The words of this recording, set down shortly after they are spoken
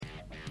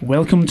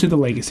Welcome to the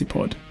Legacy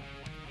Pod.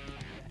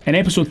 In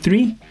episode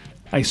 3,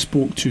 I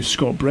spoke to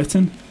Scott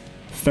Britton,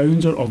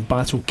 founder of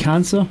Battle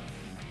Cancer,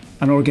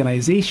 an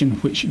organisation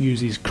which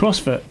uses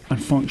CrossFit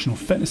and functional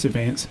fitness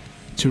events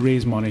to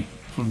raise money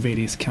for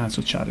various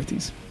cancer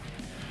charities.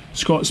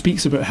 Scott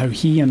speaks about how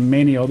he and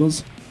many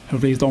others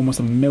have raised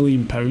almost £1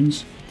 million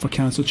for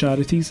cancer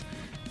charities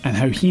and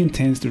how he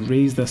intends to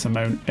raise this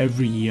amount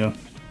every year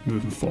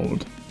moving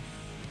forward.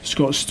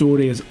 Scott's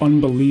story is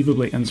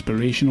unbelievably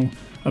inspirational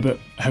about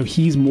how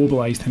he's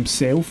mobilised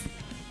himself,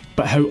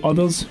 but how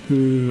others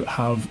who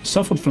have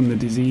suffered from the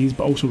disease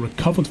but also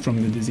recovered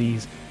from the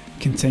disease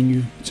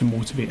continue to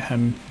motivate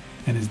him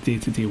in his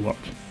day-to-day work.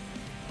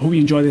 I hope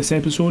you enjoy this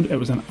episode. It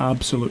was an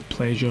absolute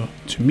pleasure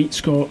to meet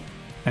Scott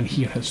and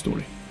hear his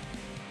story.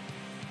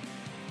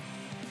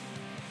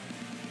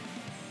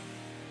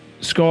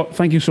 Scott,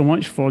 thank you so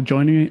much for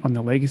joining me on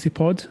the Legacy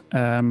Pod,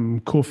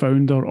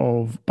 co-founder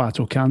of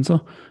Battle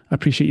Cancer. I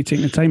appreciate you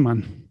taking the time,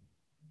 man.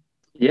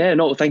 Yeah,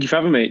 no, thank you for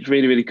having me. It's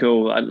really, really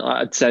cool. And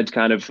I'd said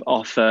kind of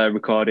off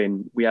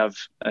recording, we have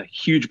a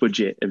huge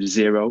budget of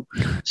zero.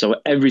 So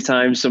every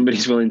time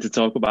somebody's willing to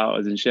talk about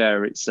us and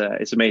share, it's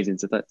amazing.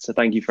 So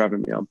thank you for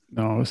having me on.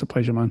 No, it's a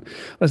pleasure, man.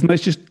 Listen,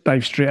 let's just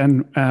dive straight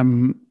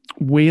in.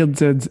 Where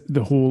did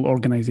the whole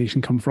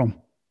organisation come from?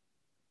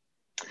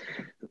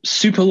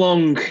 Super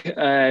long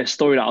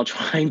story that I'll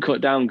try and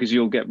cut down because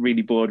you'll get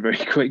really bored very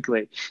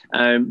quickly.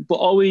 But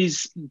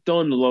always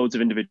done loads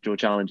of individual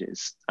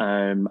challenges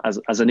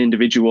as an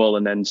individual,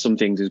 and then some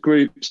things as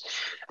groups,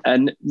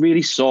 and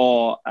really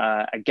saw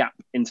a gap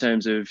in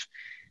terms of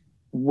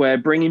where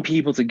bringing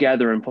people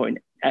together and putting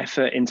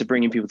effort into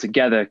bringing people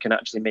together can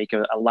actually make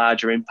a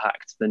larger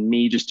impact than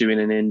me just doing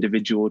an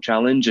individual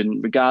challenge.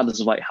 And regardless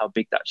of like how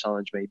big that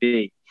challenge may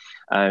be,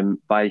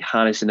 by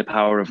harnessing the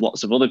power of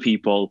lots of other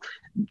people,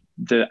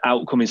 the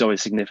outcome is always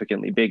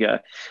significantly bigger.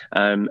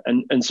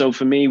 And so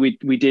for me,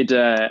 we did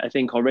a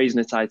thing called Raising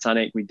the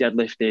Titanic. We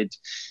deadlifted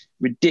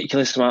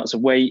ridiculous amounts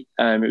of weight.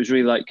 It was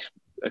really like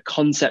a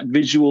concept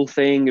visual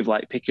thing of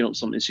like picking up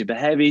something super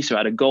heavy. So I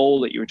had a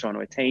goal that you were trying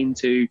to attain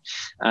to.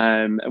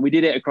 And we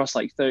did it across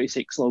like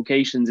 36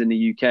 locations in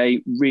the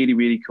UK. Really,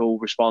 really cool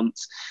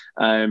response.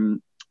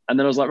 And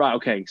then I was like, right,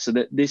 okay, so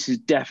this has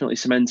definitely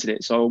cemented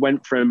it. So I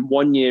went from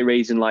 1 year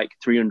raising like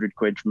 300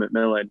 quid from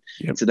Macmillan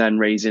to then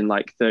raising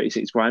like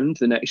 36 grand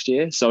the next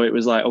year. So it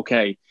was like,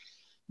 okay,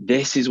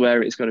 this is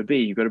where it's got to be.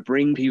 You've got to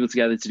bring people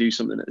together to do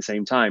something at the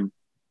same time.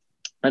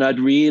 And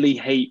I'd really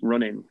hate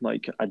running.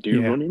 Like I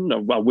do running,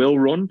 I will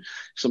run.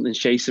 If something's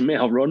chasing me,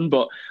 I'll run.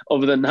 But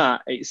other than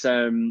that, it's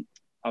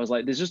I was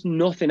like, there's just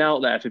nothing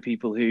out there for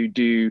people who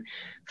do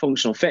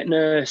functional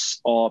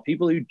fitness or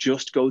people who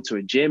just go to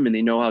a gym and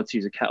they know how to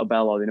use a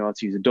kettlebell or they know how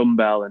to use a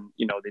dumbbell and,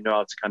 you know, they know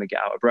how to kind of get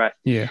out of breath.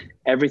 Yeah.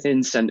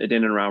 Everything's centered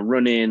in and around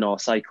running or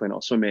cycling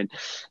or swimming.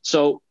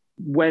 So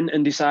went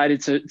and decided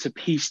to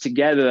piece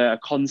together a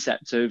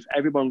concept of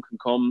everyone can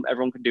come,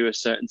 everyone can do a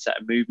certain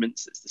set of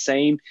movements that's the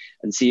same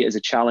and see it as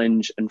a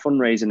challenge and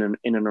fundraising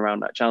in and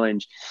around that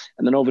challenge.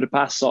 And then over the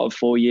past sort of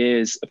 4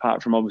 years,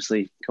 apart from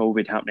obviously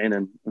COVID happening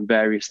and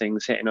various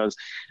things hitting us,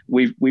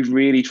 we've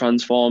really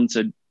transformed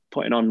to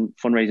putting on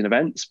fundraising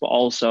events, but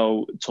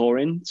also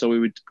touring. So we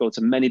would go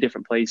to many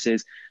different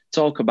places,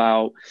 talk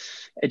about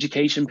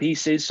education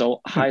pieces.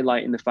 So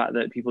highlighting the fact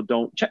that people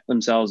don't check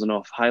themselves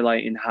enough,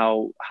 highlighting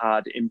how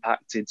hard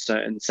impacted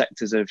certain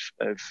sectors of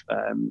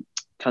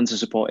cancer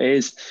support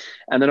is.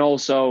 And then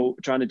also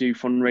trying to do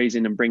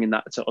fundraising and bringing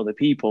that to other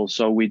people.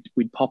 So we'd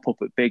pop up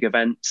at big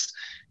events,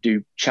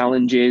 do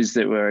challenges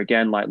that were,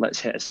 again, like, let's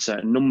hit a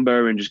certain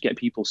number and just get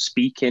people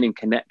speaking and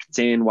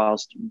connecting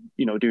whilst,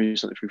 you know, doing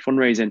something through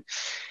fundraising.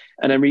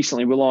 And then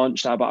recently we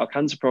launched our Battle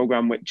Cancer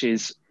program, which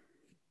is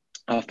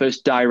our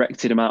first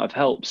directed amount of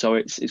help. So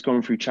it's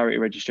going through charity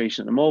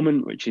registration at the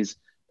moment, which is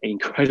an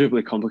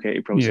incredibly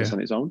complicated process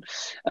on its own.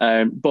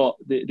 But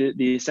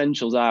the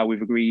essentials are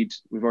we've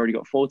already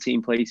got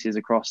 14 places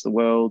across the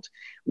world.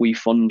 We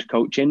fund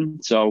coaching.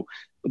 So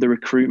the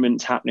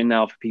recruitment's happening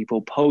now for people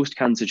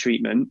post-cancer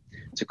treatment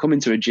to come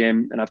into a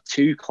gym and have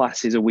 2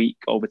 classes a week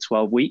over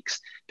 12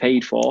 weeks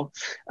paid for,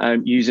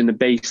 using the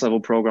base level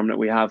program that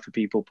we have for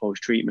people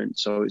post-treatment.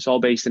 So it's all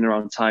based in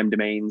around time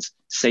domains,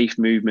 safe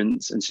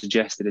movements and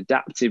suggested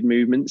adaptive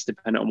movements,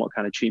 depending on what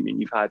kind of treatment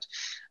you've had.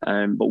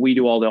 But we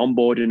do all the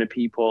onboarding of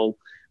people,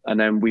 and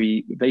then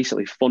we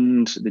basically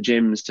fund the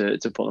gyms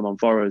to put them on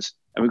for us.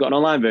 And we've got an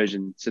online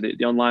version. So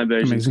the online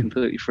version is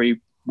completely free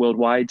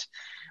worldwide.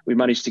 We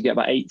managed to get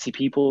about 80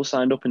 people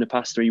signed up in the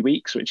past 3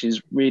 weeks, which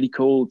is really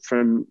cool,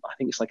 from, I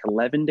think it's like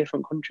 11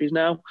 different countries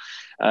now.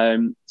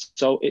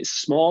 So it's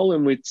small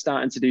and we're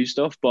starting to do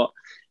stuff, but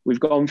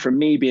we've gone from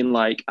me being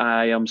like,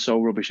 I am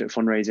so rubbish at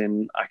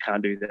fundraising, I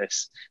can't do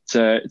this,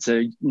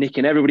 to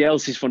nicking everybody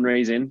else's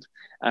fundraising,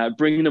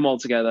 bringing them all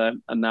together,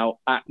 and now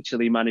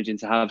actually managing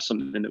to have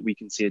something that we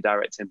can see a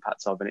direct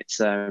impact of. And it's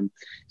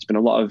been a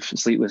lot of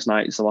sleepless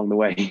nights along the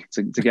way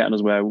to getting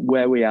us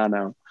where we are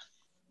now.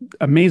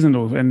 Amazing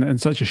though, in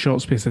such a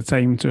short space of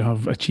time to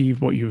have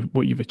achieved what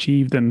you've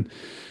achieved. And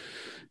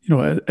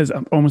it's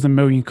almost £1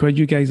 million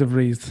you guys have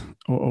raised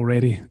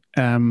already.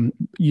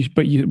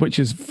 Which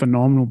is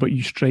phenomenal. But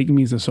you strike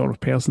me as the sort of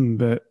person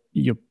that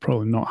you're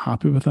probably not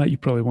happy with that. You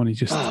probably want to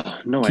just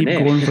no keep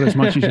idea. going for as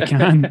much as you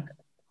can.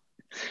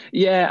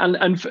 Yeah,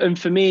 and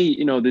for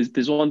me,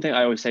 there's one thing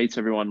I always say to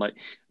everyone, like,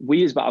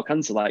 we as Battle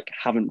Cancer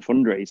haven't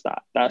fundraised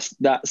that.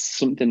 That's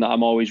something that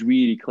I'm always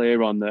really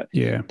clear on, that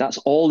Yeah. that's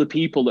all the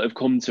people that have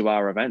come to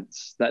our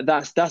events.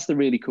 That's the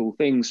really cool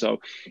thing.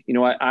 So,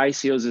 I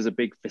see us as a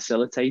big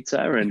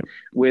facilitator, and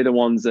we're the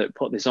ones that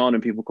put this on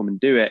and people come and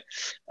do it.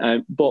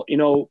 But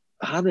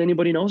hardly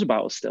anybody knows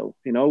about us still.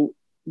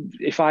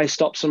 If I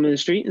stop someone in the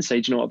street and say,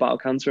 do you know what a Battle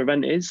Cancer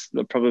event is?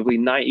 Probably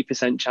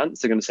 90%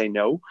 chance they're going to say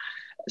no.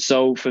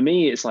 So for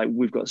me, it's like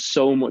we've got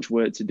so much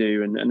work to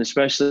do, and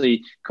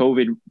especially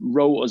COVID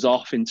wrote us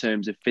off in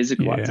terms of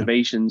physical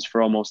activations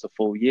for almost a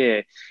full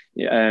year.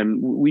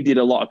 We did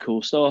a lot of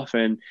cool stuff,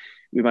 and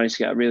we managed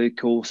to get a really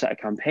cool set of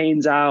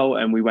campaigns out,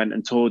 and we went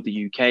and toured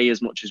the UK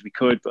as much as we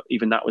could, but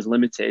even that was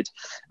limited.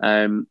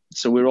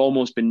 So we're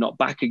almost been knocked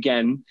back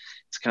again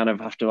to kind of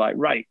have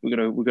to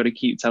we've got to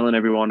keep telling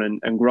everyone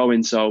and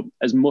growing. So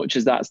as much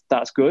as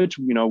that's good,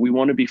 we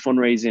want to be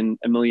fundraising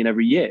 $1 million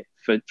every year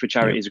for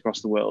charities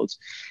across the world.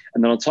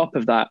 And then on top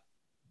of that,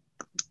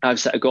 I've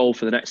set a goal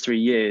for the next 3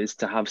 years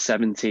to have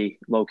 70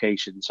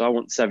 locations. So I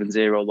want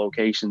 70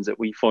 locations that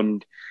we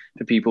fund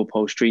for people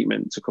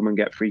post-treatment to come and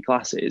get free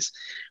classes,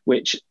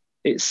 which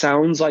it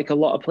sounds like a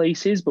lot of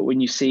places, but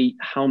when you see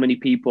how many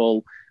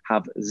people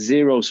have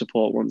zero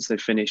support once they've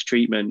finished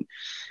treatment,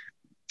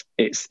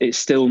 it's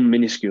still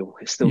minuscule.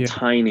 It's still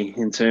tiny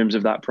in terms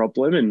of that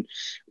problem. And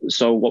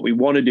so what we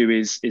want to do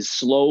is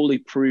slowly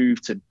prove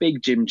to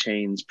big gym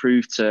chains,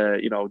 prove to,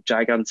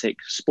 gigantic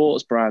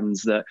sports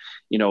brands that,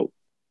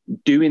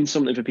 doing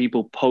something for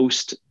people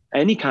post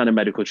any kind of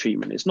medical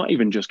treatment. It's not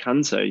even just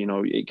cancer.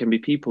 It can be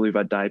people who've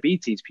had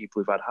diabetes,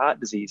 people who've had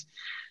heart disease,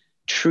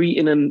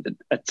 treating and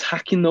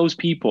attacking those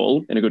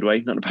people in a good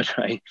way, not in a bad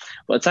way,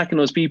 but attacking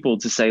those people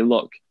to say,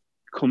 look,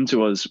 come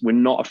to us. We're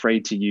not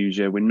afraid to use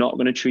you. We're not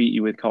going to treat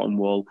you with cotton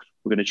wool.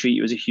 We're going to treat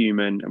you as a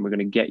human, and we're going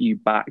to get you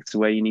back to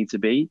where you need to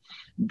be.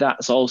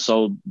 That's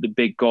also the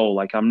big goal.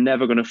 Like, I'm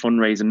never going to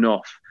fundraise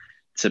enough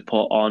to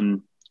put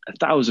on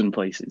 1,000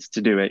 places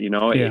to do it.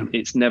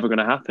 It's never going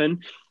to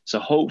happen. So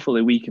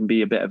hopefully we can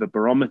be a bit of a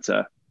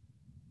barometer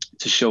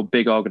to show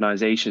big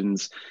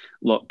organizations,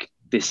 look,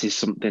 this is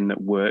something that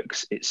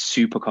works. It's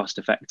super cost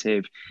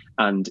effective,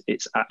 and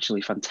it's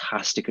actually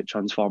fantastic at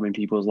transforming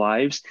people's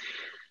lives.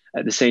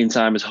 At the same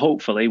time as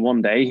hopefully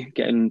one day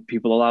getting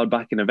people allowed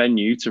back in a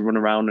venue to run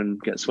around and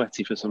get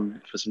sweaty for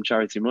some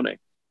charity money.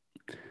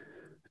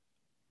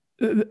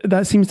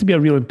 That seems to be a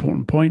really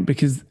important point,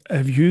 because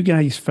have you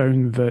guys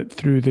found that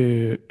through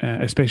the,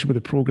 especially with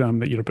the program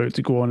that you're about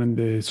to go on and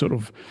the sort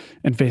of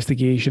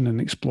investigation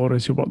and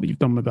exploratory work that you've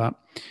done with that,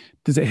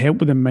 does it help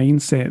with the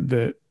mindset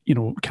that,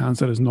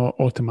 cancer is not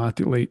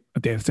automatically a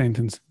death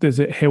sentence? Does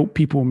it help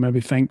people maybe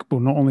think, well,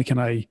 not only can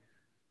I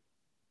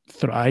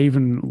thrive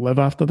and live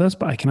after this,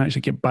 but I can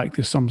actually get back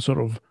to some sort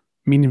of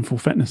meaningful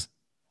fitness?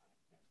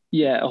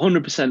 Yeah,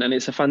 100%. And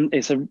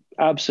it's a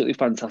absolutely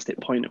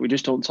fantastic point that we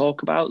just don't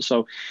talk about.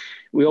 So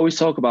we always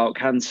talk about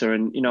cancer,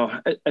 and,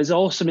 as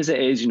awesome as it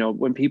is,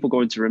 when people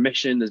go into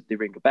remission, they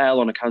ring a bell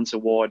on a cancer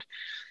ward,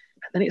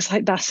 and then it's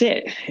like, that's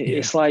it. Yeah.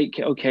 It's like,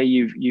 okay,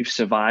 you've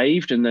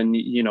survived, and then,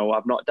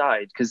 I've not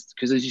died.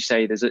 Because as you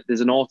say, there's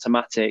an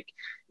automatic,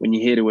 when you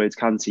hear the words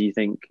cancer, you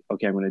think,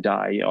 okay, I'm going to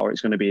die, or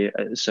it's going to be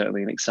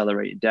certainly an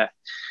accelerated death.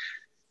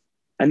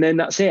 And then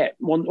that's it.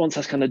 Once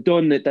that's kind of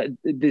done, that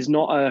there's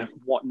not a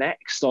what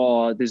next,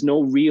 or there's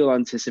no real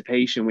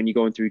anticipation when you're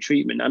going through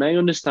treatment. And I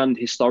understand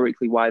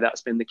historically why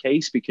that's been the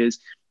case, because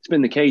it's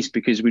been the case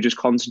because we're just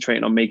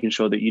concentrating on making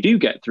sure that you do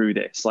get through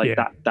this.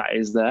 That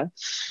is there.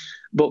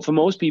 But for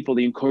most people,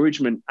 the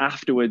encouragement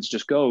afterwards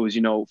just goes,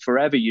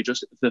 forever you're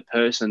just the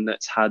person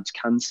that's had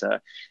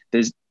cancer.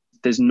 There's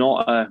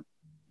no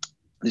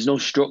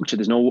structure,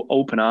 there's no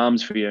open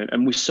arms for you.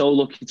 And we're so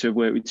lucky to have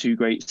worked with two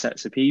great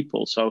sets of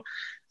people. So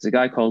there's a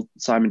guy called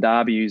Simon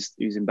Darby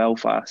who's in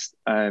Belfast,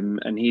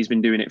 and he's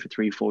been doing it for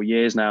 3-4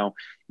 years now,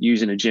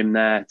 using a gym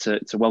there to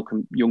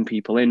welcome young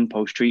people in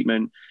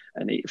post-treatment.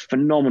 And a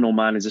phenomenal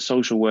man, is a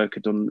social worker,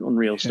 done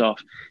unreal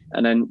stuff.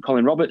 And then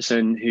Colin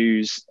Robertson,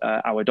 who's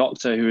our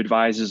doctor who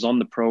advises on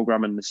the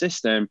program and the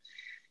system,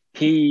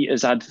 he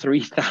has had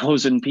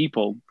 3,000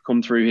 people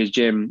come through his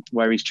gym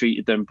where he's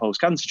treated them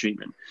post-cancer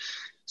treatment.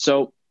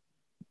 So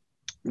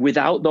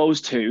without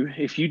those two,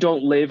 if you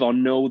don't live or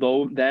know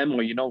them,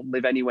 or you don't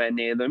live anywhere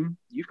near them,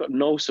 you've got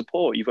no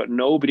support. You've got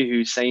nobody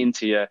who's saying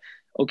to you,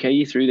 okay,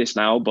 you're through this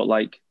now, but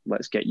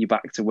let's get you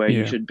back to where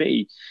you should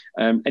be.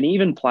 And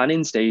even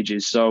planning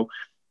stages. So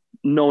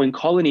knowing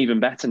Colin even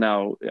better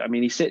now, I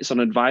mean, he sits on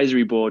an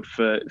advisory board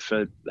for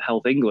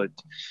Health England.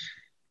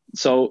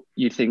 So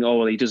you'd think, oh,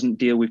 well, he doesn't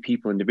deal with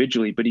people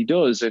individually, but he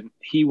does. And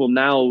he will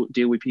now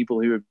deal with people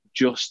who have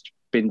just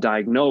been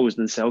diagnosed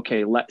and say,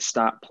 okay, let's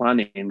start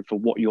planning for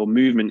what your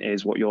movement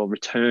is, what your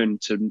return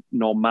to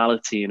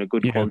normality and a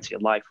good quality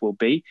of life will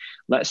be.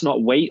 Let's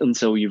not wait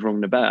until you've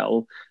rung the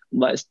bell.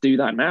 let's do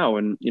that now.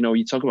 And,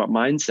 you talk about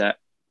mindset.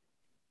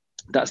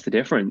 That's the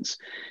difference.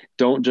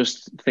 Don't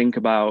just think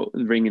about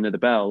ringing of the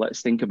bell.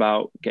 Let's think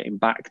about getting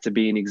back to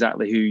being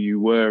exactly who you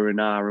were and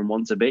are and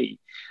want to be.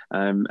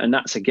 And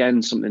that's,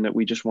 again, something that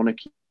we just want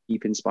to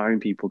keep inspiring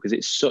people, because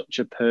it's such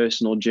a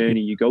personal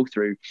journey you go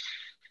through.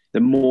 The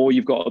more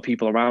you've got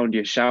people around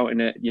you shouting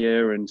at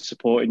you and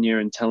supporting you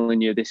and telling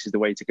you this is the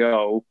way to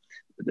go,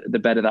 the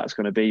better that's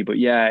going to be. But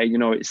yeah,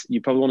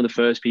 you're probably one of the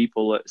first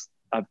people that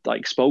I've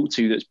spoke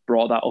to that's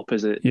brought that up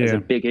as a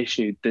big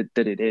issue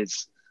that it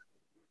is.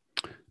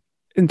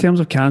 In terms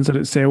of cancer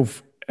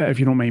itself, if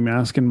you don't mind me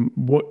asking,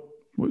 what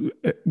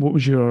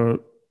was your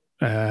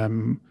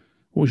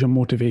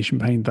motivation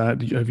behind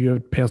that? Have you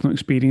had personal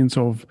experience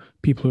of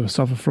people who have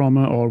suffered from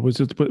it, or was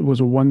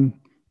there one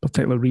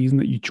particular reason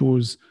that you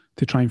chose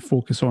to try and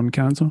focus on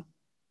cancer?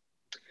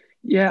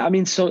 Yeah, I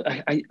mean, so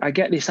I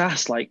get this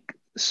asked,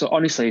 so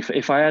honestly,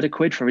 if I had a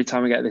quid for every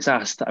time I get this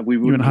asked, we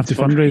wouldn't have to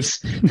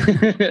fundraise.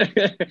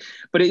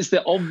 But it's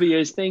the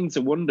obvious thing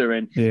to wonder.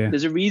 And yeah.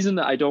 There's a reason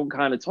that I don't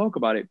kind of talk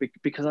about it,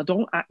 because I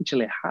don't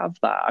actually have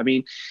that. I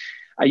mean,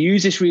 I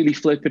use this really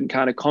flippant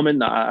kind of comment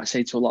that I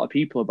say to a lot of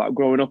people about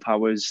growing up. I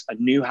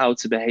knew how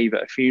to behave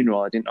at a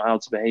funeral. I didn't know how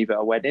to behave at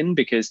a wedding,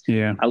 because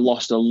I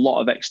lost a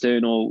lot of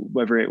external,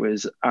 whether it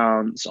was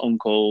aunts,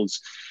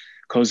 uncles,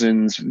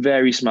 cousins,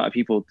 very smart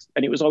people,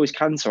 and it was always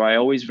cancer. I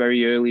always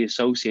very early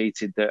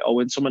associated that,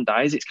 when someone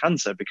dies, it's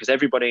cancer, because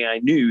everybody I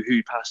knew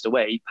who passed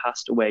away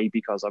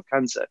because of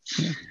cancer.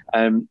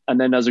 And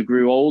then as I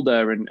grew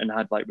older and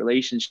had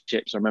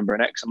relationships, I remember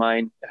an ex of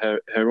mine,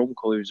 her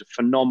uncle, who's a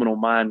phenomenal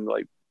man,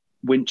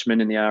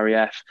 winchman in the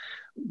RAF,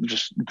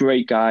 just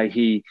great guy.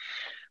 He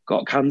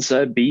got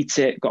cancer, beat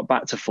it, got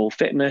back to full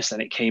fitness,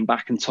 and it came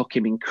back and took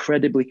him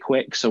incredibly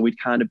quick. So we'd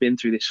kind of been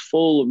through this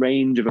full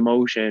range of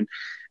emotion.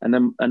 And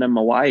then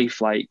my wife,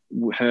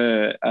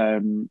 her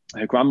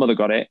grandmother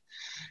got it,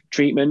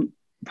 treatment,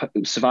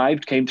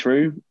 survived, came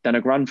through. Then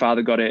her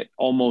grandfather got it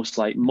almost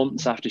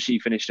months after she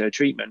finished her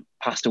treatment,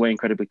 passed away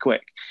incredibly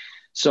quick.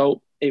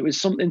 So it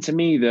was something to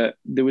me that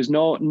there was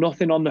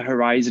nothing on the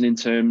horizon in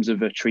terms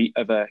of a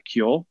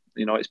cure.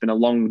 It's been a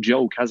long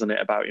joke, hasn't it,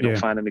 about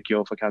finding a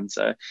cure for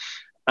cancer.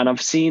 And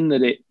I've seen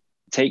that it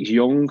takes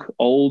young,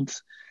 old,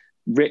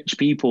 rich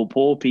people,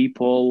 poor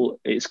people.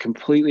 It's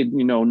completely,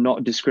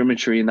 not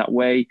discriminatory in that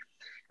way.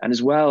 And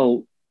as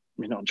well,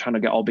 I'm trying to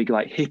get all big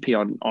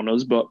hippie on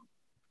us, but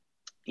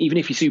even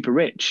if you're super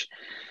rich,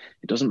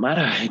 it doesn't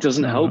matter. It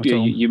doesn't help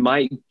you. You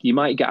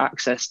might get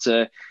access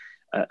to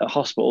a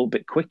hospital a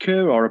bit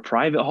quicker, or a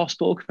private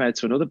hospital compared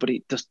to another, but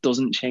it just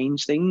doesn't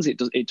change things.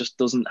 It just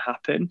doesn't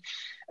happen.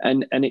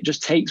 And it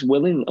just takes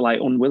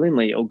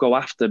unwillingly, it'll go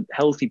after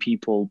healthy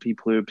people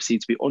who are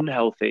perceived to be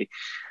unhealthy.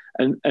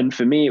 And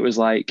for me, it was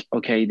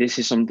okay, this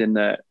is something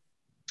that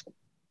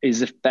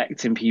is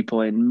affecting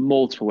people in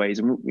multiple ways.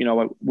 And,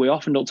 we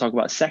often don't talk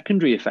about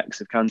secondary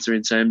effects of cancer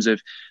in terms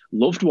of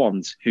loved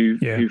ones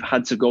who've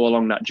had to go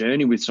along that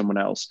journey with someone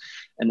else.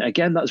 And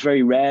again, that's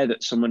very rare,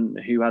 that someone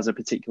who has a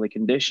particular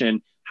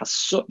condition has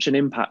such an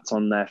impact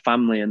on their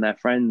family and their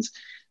friends,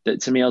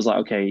 that to me, I was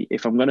okay,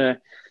 if I'm going to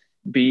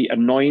be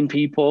annoying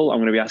people, I'm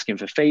going to be asking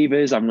for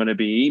favors, I'm going to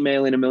be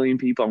emailing a million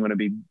people, I'm going to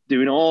be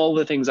doing all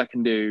the things I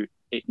can do,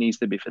 it needs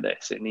to be for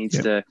this. It needs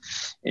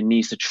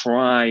to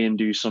try and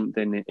do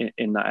something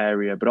in that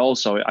area. But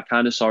also, I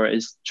kind of saw it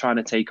as trying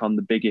to take on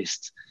the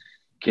biggest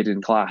kid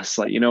in class.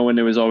 When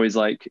there was always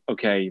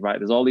okay, right,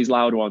 there's all these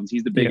loud ones,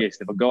 he's the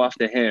biggest. If I go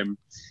after him,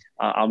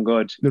 I'm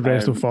good. The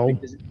rest will fall.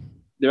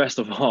 The rest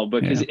will fall,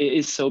 because it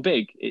is so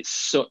big. It's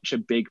such a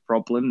big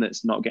problem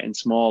that's not getting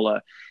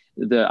smaller,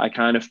 that I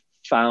kind of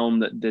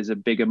found that there's a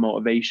bigger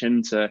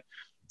motivation to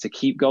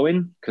keep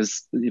going,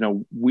 because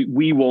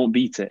we won't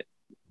beat it.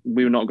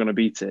 We're not going to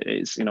beat it.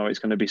 It's it's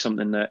going to be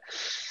something that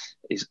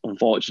is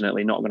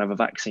unfortunately not going to have a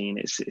vaccine.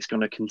 It's going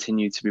to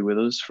continue to be with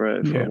us for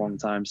a long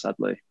time,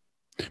 sadly.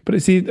 But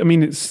I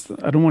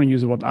don't want to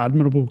use the word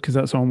admirable, because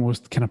that's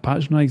almost kind of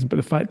patronizing, but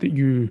the fact that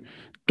you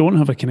don't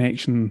have a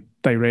connection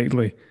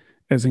directly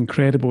is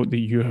incredible, that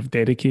you have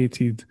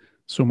dedicated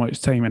so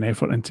much time and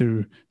effort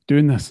into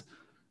doing this.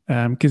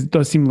 Because it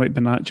does seem like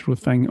the natural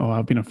thing,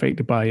 I've been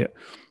affected by it,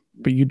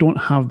 but you don't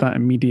have that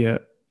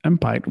immediate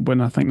impact, when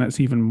I think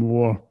that's even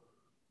more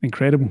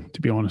incredible,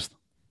 to be honest.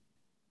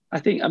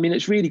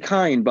 It's really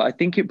kind, but I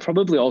think it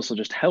probably also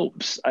just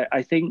helps.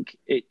 I think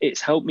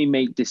it's helped me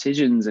make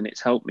decisions, and it's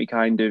helped me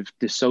kind of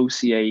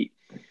dissociate.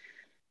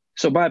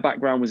 So my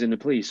background was in the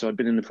police. So I'd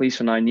been in the police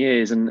for 9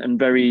 years, and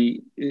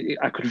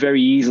I could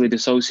very easily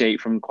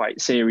dissociate from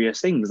quite serious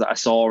things that I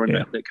saw and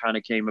that kind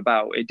of came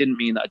about. It didn't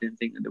mean that I didn't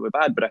think that they were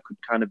bad, but I could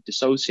kind of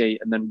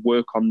dissociate and then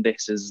work on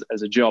this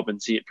as a job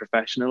and see it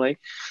professionally.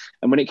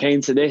 And when it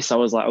came to this, I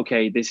was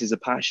okay, this is a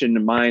passion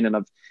of mine,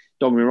 and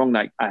don't get me wrong,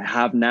 I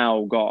have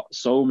now got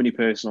so many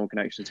personal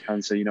connections to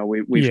cancer.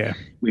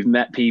 We've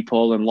met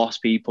people and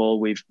lost people.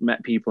 We've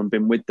met people and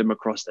been with them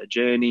across their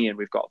journey, and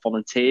we've got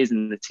volunteers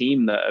in the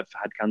team that have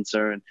had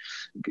cancer and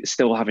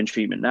still having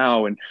treatment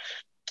now.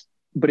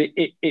 But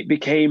it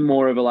became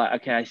more of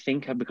okay, I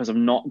think because I've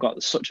not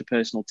got such a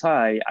personal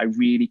tie, I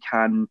really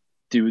can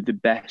do the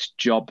best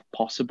job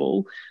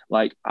possible.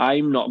 Like,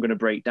 I'm not going to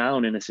break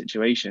down in a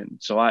situation.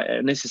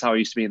 And this is how I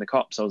used to be in the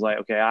cops. I was like,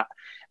 okay,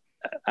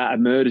 at a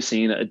murder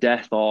scene, at a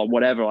death or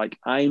whatever, like,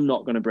 I'm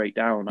not going to break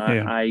down.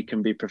 I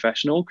can be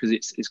professional because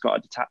it's got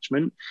a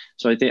detachment.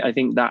 So I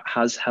think that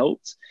has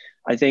helped.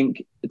 I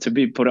think to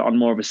put it on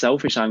more of a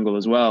selfish angle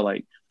as well,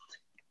 like,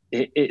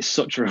 it's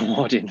such a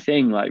rewarding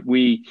thing. Like,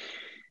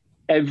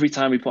 every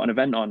time we put an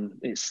event on,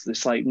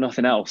 it's like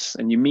nothing else.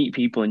 And you meet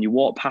people and you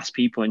walk past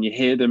people and you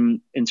hear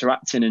them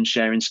interacting and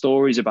sharing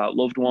stories about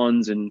loved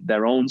ones and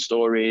their own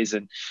stories.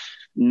 And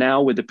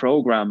now with the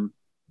program,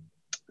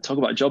 talk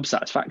about job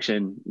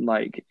satisfaction.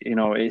 Like,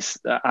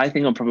 I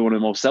think I'm probably one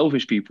of the most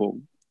selfish people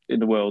in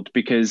the world,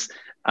 because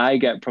I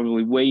get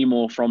probably way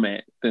more from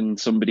it than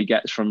somebody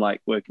gets from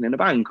like working in a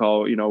bank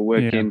or,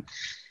 working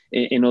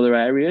in other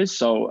areas.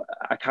 So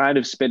I kind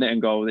of spin it and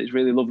go, it's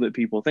really lovely that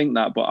people think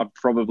that, but I'm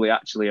probably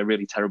actually a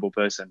really terrible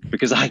person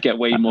because I get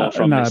way more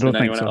from this than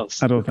anyone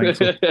else. I don't think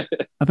so.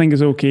 I think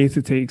it's okay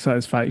to take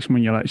satisfaction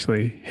when you're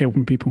actually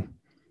helping people.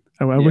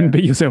 I wouldn't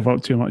beat yourself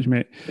up too much,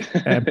 mate.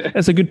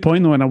 It's a good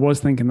point though, and I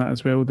was thinking that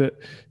as well, that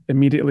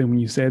immediately when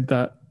you said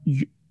that,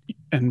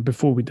 and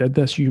before we did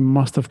this, you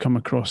must have come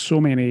across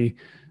so many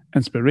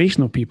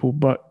inspirational people,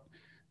 but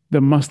there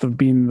must have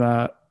been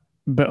that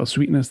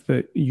bittersweetness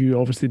that you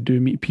obviously do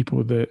meet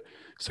people that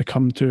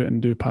succumb to it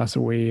and do pass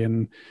away,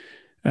 and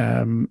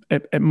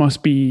it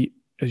must be,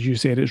 as you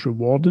said, it's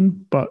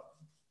rewarding, but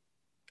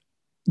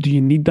do you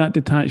need that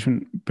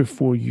detachment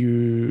before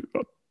you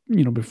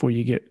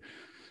get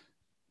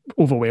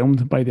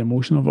overwhelmed by the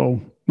emotion of it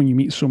all when you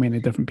meet so many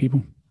different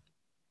people?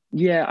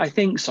 Yeah, I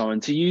think so.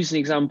 And to use an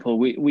example,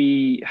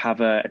 we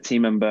have a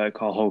team member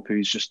called Hope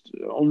who's just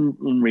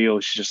unreal.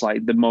 She's just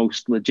like the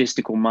most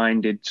logistical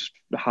minded, just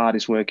the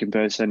hardest working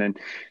person. And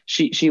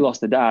she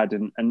lost a dad,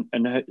 and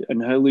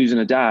her losing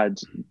a dad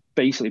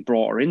basically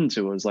brought her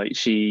into us. Like,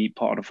 she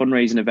put on a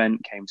fundraising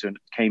event,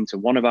 came to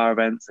one of our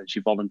events, and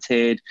she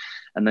volunteered,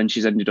 and then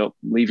she's ended up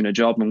leaving her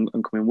job and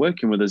coming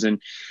working with us.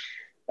 And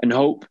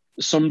Hope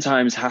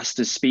sometimes has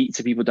to speak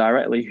to people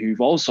directly who've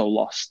also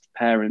lost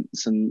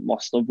parents and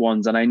lost loved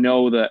ones. And I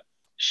know that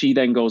she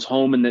then goes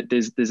home and that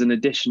there's an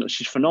additional,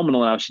 she's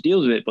phenomenal how she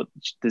deals with it, but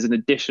there's an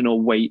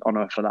additional weight on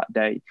her for that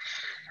day.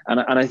 And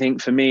I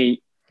think for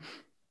me,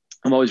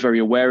 I'm always very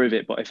aware of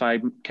it, but if I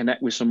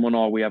connect with someone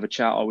or we have a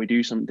chat or we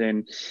do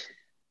something,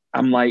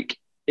 I'm like,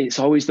 it's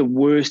always the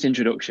worst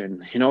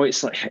introduction.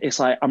 It's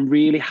like I'm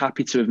really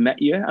happy to have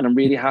met you and I'm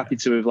really happy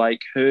to have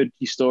like heard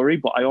your story,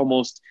 but I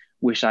almost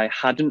wish I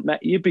hadn't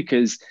met you,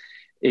 because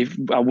if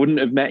I wouldn't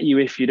have met you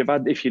if you'd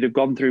have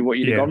gone through what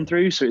you'd have gone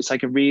through. So it's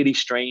like a really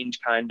strange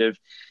kind of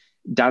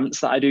dance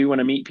that I do when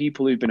I meet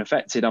people who've been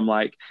affected. I'm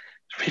like,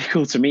 it's really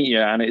cool to meet you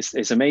and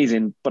it's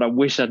amazing, but I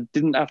wish I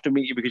didn't have to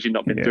meet you because you've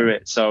not been through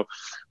it. So,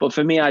 but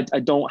for me, I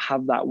don't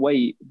have that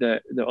weight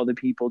that other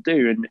people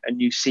do.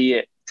 And you see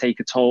it take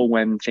a toll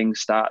when things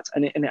start,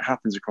 and it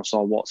happens across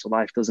all walks of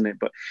life, doesn't it?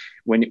 But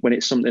when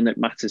it's something that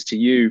matters to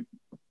you,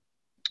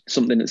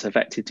 something that's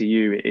affected to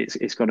you,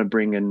 it's going to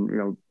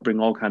bring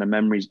all kind of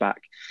memories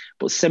back.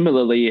 But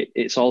similarly,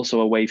 it's also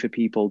a way for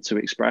people to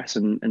express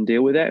and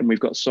deal with it. And we've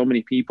got so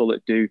many people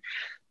that do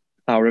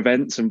our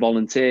events and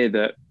volunteer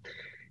that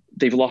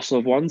they've lost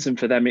loved ones, and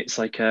for them it's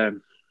like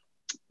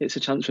it's a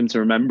chance for them to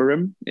remember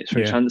them. It's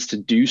a chance to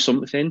do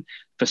something.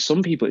 For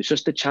some people, it's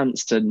just a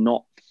chance to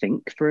not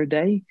think for a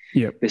day.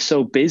 They're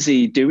so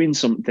busy doing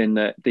something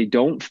that they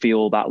don't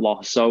feel that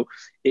loss. So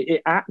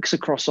it acts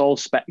across all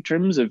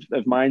spectrums of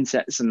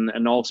mindsets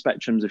and all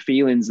spectrums of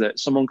feelings, that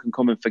someone can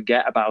come and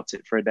forget about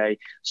it for a day.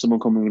 Someone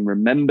come and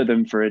remember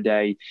them for a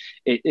day.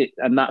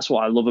 And that's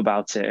what I love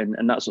about it.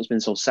 And that's what's been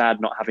so sad,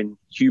 not having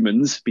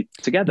humans be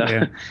together.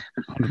 Yeah,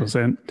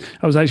 100%.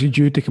 I was actually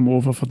due to come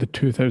over for the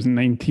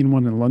 2019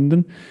 one in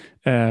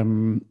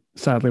London.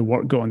 Sadly,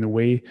 work got in the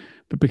way,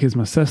 but because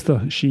my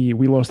sister,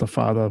 we lost her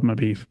father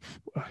maybe,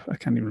 I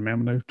can't even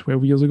remember now,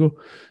 12 years ago.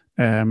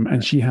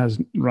 And she has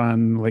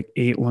ran like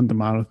 8 London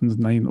marathons,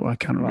 9, I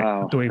can't remember,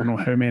 I don't even know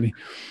how many.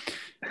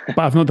 But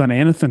I've not done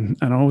anything,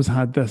 and I always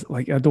had this,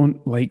 like, I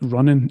don't like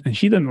running, and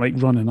she didn't like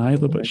running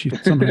either, but she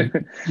somehow,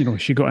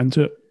 she got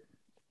into it.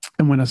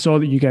 And when I saw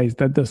that you guys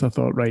did this, I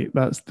thought, right,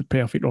 that's the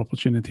perfect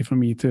opportunity for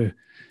me to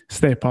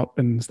step up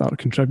and start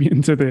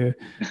contributing to the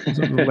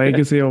sort of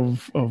legacy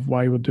of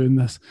why we're doing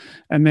this.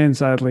 And then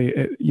sadly,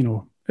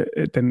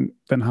 it didn't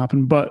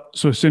happen. But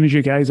so as soon as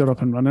you guys are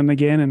up and running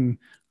again, and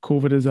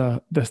COVID is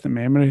a distant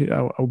memory,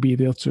 I'll be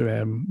there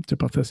to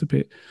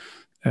participate.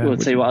 We'll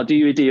tell you what, I'll do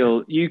you a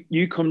deal.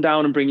 You come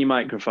down and bring your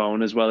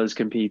microphone as well as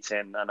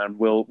competing, and then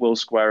we'll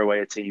square away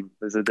a team.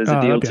 There's a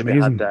deal to be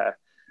had there.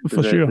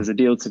 There's a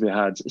deal to be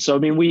had. So I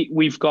mean,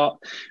 we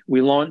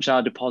launch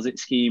our deposit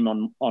scheme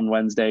on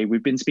Wednesday.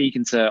 We've been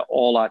speaking to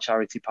all our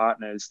charity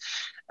partners,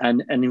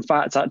 and in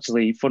fact,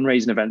 actually,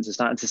 fundraising events are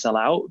starting to sell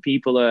out.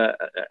 People are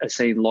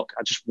saying, "Look,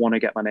 I just want to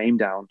get my name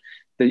down."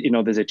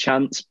 There's a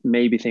chance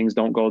maybe things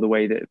don't go the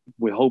way that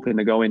we're hoping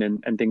they're going,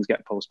 and things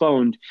get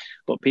postponed.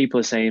 But people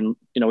are saying,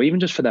 even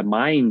just for their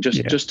mind,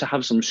 just to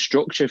have some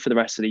structure for the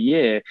rest of the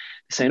year, they're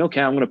saying, "Okay,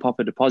 I'm going to pop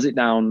a deposit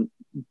down."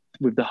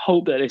 with the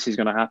hope that this is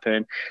going to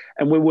happen.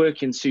 And we're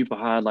working super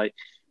hard, like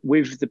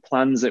with the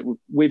plans that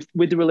with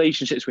the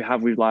relationships we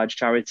have with large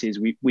charities,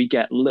 we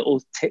get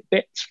little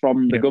tidbits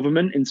from the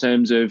government in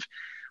terms of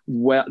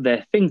what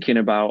they're thinking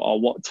about or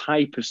what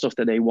type of stuff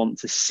that they want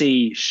to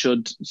see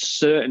should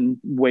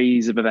certain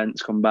ways of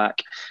events come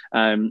back.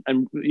 And,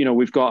 you know,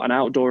 we've got an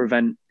outdoor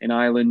event in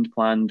Ireland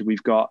planned.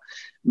 We've got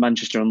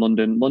Manchester and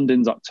London.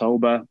 London's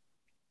October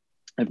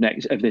of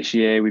this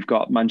year. We've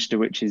got Manchester,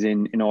 which is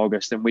in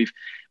August, and we've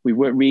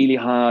worked really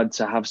hard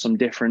to have some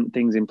different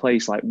things in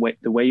place, like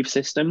the wave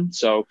system.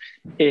 So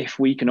if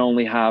we can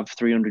only have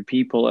 300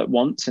 people at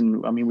once,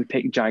 and I mean we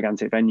pick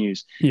gigantic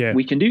venues,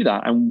 we can do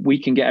that, and we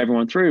can get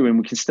everyone through, and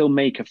we can still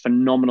make a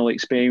phenomenal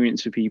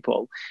experience for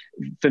people.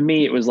 For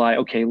me, it was like,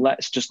 okay,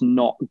 let's just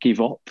not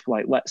give up.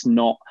 Like, let's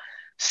not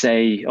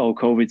say, oh,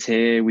 COVID's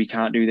here, we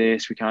can't do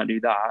this, we can't do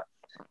that.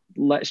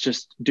 Let's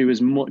just do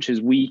as much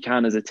as we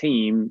can as a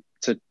team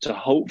to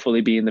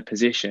hopefully be in the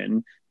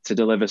position to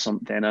deliver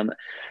something. And,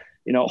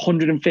 you know,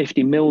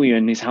 150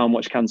 million is how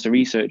much cancer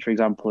research, for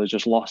example, has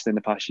just lost in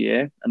the past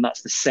year. And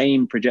that's the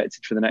same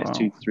projected for the next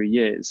 2 to 3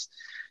 years.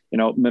 You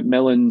know,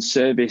 Macmillan's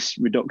service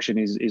reduction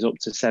is up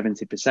to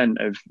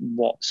 70% of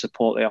what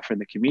support they offer in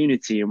the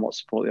community and what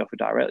support they offer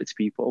directly to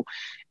people.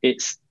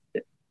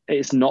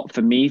 It's not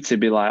for me to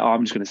be like, oh,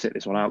 I'm just going to sit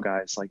this one out,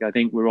 guys. Like, I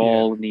think we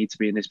all need to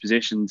be in this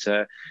position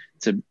to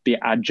be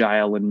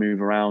agile and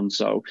move around.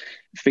 So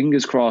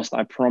fingers crossed,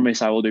 I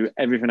promise I will do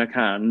everything I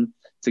can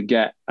to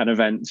get an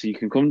event so you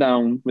can come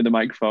down with a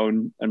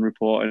microphone and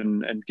report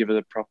and give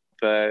a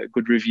proper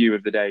good review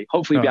of the day.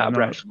 Hopefully be out of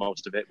breath for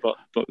most of it, but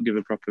give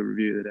a proper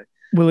review of the day.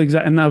 Well,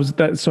 exactly. And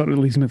that sort of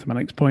leads me to my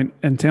next point.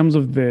 In terms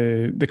of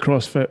the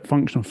CrossFit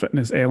functional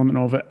fitness element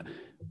of it,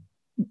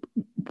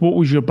 what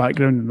was your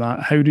background in that?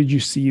 How did you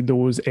see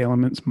those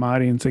elements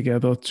marrying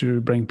together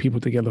to bring people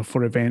together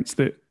for events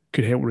that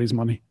could help raise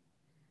money?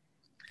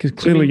 Because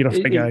clearly you're a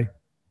fit guy.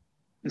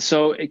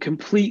 So it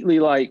completely,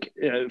 like,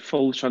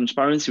 full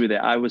transparency with it.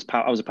 I was a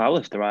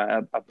powerlifter.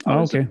 I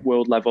was a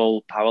world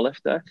level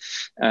powerlifter.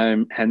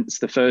 Hence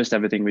the first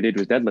ever thing we did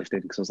was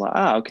deadlifting, because I was like,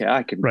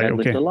 I can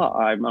deadlift a lot.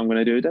 I'm going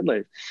to do a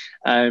deadlift.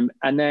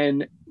 And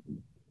then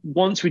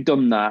once we'd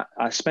done that,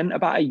 I spent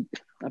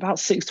about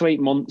 6 to 8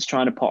 months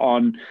trying to put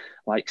on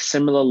like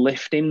similar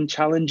lifting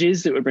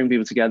challenges that would bring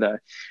people together.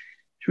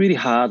 It's really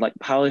hard. Like,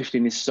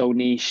 powerlifting is so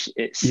niche.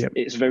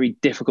 It's very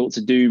difficult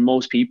to do.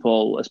 Most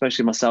people,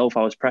 especially myself,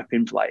 I was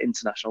prepping for like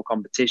international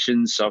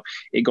competitions, so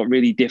it got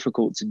really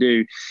difficult to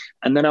do.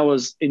 And then I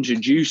was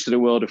introduced to the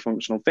world of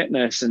functional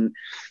fitness, and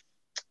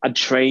I'd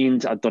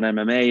trained, I'd done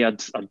MMA,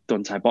 I'd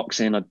done Thai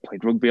boxing, I'd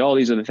played rugby, all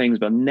these other things,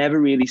 but I've never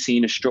really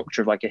seen a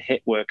structure of like a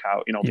HIIT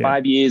workout. You know,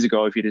 5 years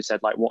ago, if you'd have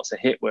said like, what's a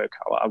HIIT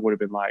workout? I would have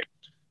been like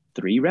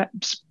 3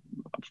 reps,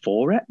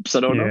 4 reps,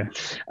 I don't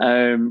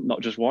know,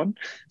 not just one.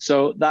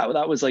 So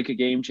that was like a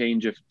game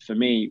changer for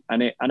me.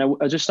 And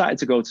I just started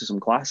to go to some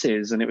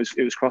classes, and it was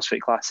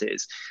CrossFit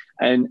classes,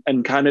 and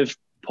kind of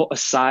put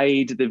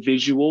aside the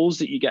visuals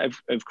that you get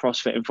of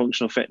CrossFit and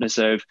functional fitness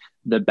of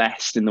the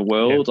best in the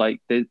world.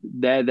 Like,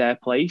 they're their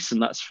place,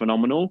 and that's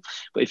phenomenal.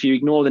 But if you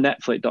ignore the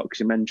Netflix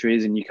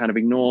documentaries and you kind of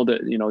ignore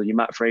that, you know, your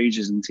Matt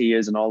Frasers and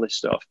Tiers and all this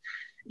stuff,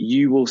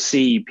 you will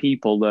see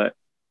people that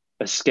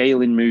are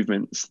scaling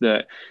movements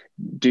that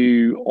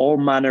do all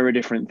manner of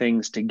different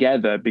things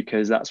together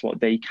because that's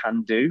what they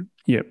can do.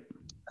 And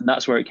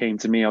that's where it came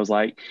to me. I was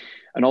like,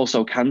 and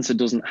also cancer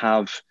doesn't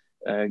have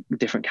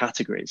different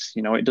categories.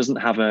 You know, it doesn't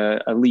have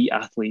a elite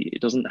athlete.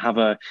 It doesn't have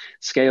a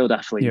scaled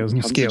athlete. There's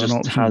no scaling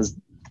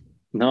option.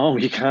 No,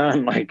 you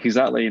can't. Like,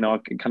 exactly. You know, I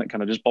can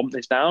kind of just bump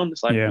this down.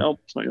 It's like, no,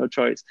 it's not your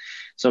choice.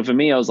 So for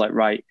me, I was like,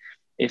 right,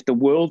 if the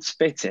world's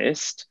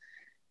fittest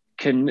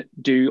can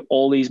do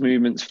all these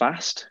movements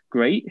fast,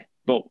 great.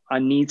 But I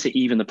need to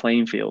even the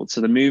playing field.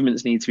 So the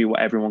movements need to be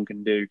what everyone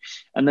can do.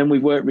 And then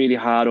we've worked really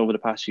hard over the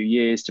past few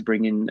years to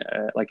bring in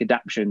like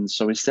adaptions.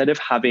 So instead of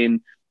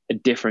having a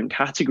different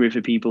category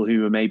for people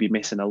who are maybe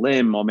missing a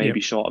limb or maybe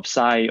short of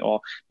sight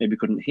or maybe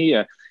couldn't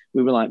hear,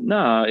 we were like,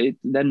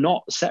 they're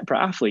not separate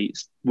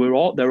athletes. They're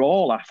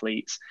all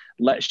athletes.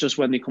 Let's just,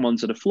 when they come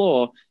onto the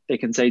floor, they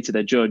can say to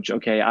their judge,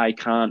 okay, I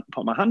can't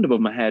put my hand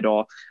above my head,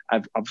 or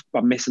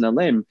I'm missing a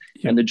limb.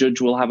 And the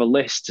judge will have a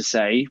list to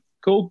say,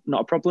 cool,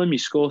 not a problem. Your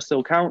score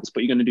still counts,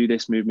 but you're going to do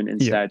this movement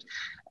instead.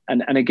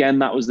 And again,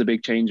 that was the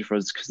big change for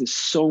us, because there's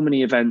so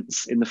many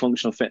events in the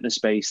functional fitness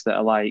space that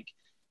are like,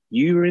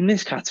 you're in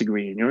this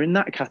category and you're in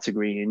that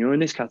category and you're in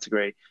this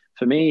category.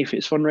 For me, if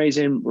it's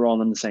fundraising, we're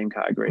all in the same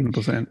category.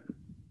 100%.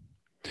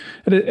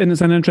 And it's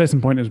an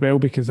interesting point as well,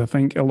 because I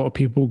think a lot of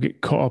people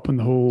get caught up in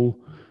the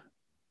whole,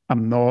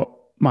 I'm not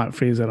Matt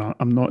Fraser,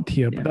 I'm not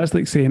here. But that's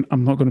like saying,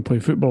 I'm not going to play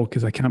football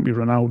because I can't be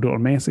Ronaldo or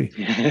Messi.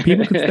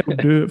 People can still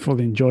do it for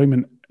the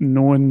enjoyment,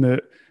 knowing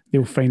that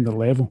they'll find the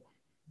level.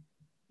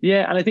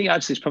 Yeah, and I think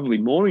actually it's probably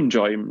more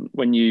enjoyment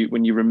when you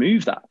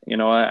remove that, you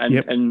know,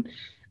 and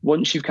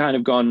once you've kind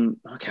of gone,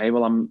 okay,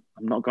 well, I'm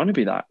not going to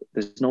be that.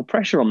 There's no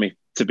pressure on me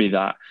to be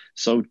that.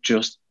 So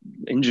just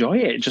enjoy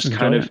it. Just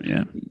kind of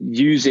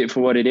use it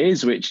for what it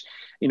is, which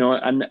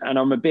and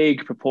I'm a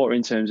big proponent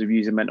in terms of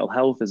using mental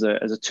health as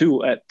a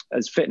tool,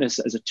 as fitness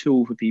as a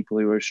tool for people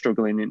who are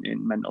struggling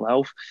in mental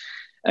health.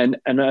 And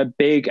a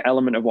big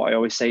element of what I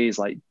always say is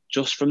like,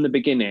 just from the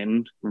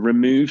beginning,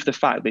 remove the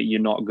fact that you're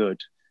not good.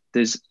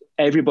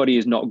 Everybody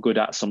is not good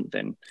at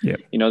something. Yep.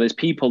 There's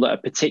people that are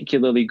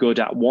particularly good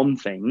at one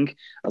thing.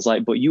 I was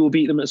like, but you will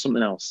beat them at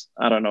something else.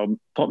 I don't know.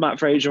 Put Matt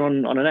Fraser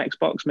on an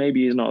Xbox.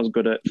 Maybe he's not as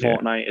good at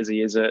Fortnite as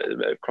he is at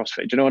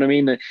CrossFit. Do you know what I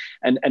mean?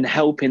 And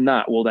helping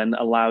that will then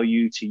allow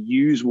you to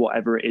use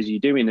whatever it is you're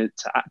doing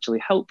to actually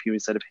help you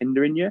instead of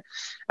hindering you.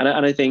 And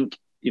I think,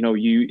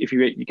 if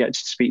you get to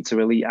speak to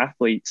elite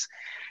athletes,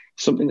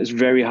 something that's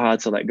very hard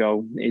to let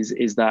go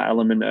is that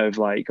element of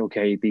like,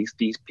 okay, these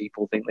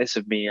people think this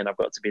of me and I've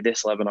got to be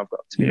this level and I've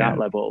got to be that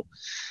level.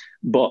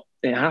 But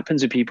it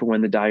happens with people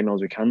when they're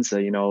diagnosed with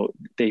cancer.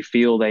 They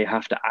feel they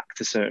have to act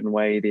a certain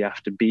way, they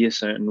have to be a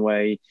certain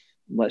way.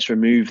 Let's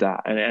remove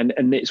that.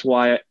 And it's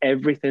why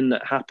everything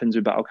that happens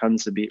with battle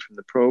cancer, be it from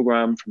the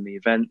program, from the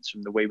events,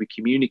 from the way we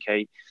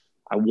communicate,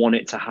 I want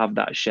it to have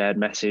that shared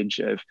message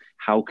of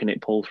how can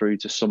it pull through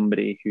to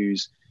somebody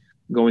who's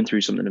going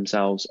through something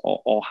themselves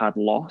or had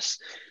loss.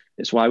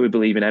 It's why we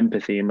believe in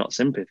empathy and not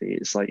sympathy.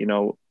 It's like,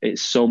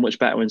 it's so much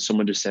better when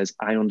someone just says,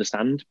 I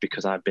understand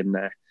because I've been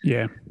there.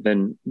 Yeah.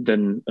 Then,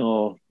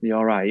 oh, you're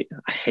all right.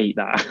 I hate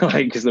that.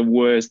 Like, it's the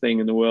worst thing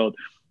in the world.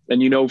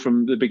 And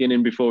from the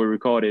beginning before we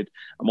recorded,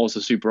 I'm also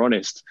super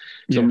honest.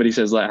 Somebody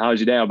says like, how's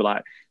your day? I'll be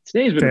like,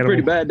 today's been a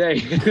pretty bad day.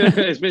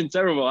 It's been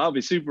terrible. I'll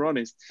be super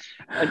honest.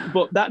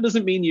 But that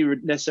doesn't mean you're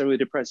necessarily a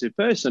depressive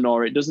person,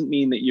 or it doesn't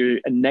mean that you're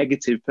a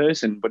negative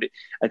person. But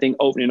I think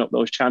opening up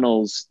those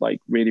channels like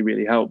really,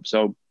 really helps.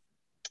 So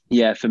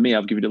yeah, for me,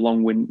 I've given it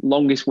a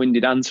longest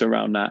winded answer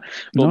around that.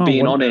 But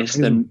being honest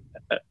and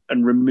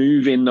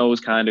removing those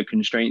kind of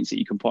constraints that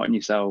you can put on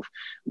yourself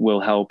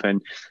will help.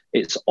 And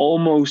it's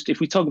almost, if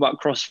we talk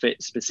about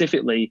CrossFit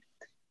specifically,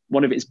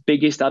 one of its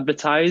biggest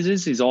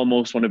advertisers is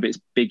almost one of its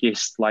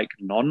biggest like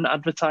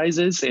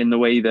non-advertisers, in the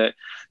way that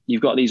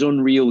you've got these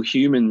unreal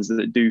humans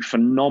that do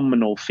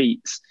phenomenal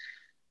feats,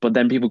 but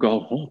then people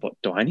go, oh, but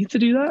do I need to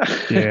do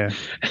that? Yeah.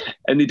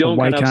 And they don't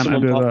kind of have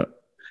someone that?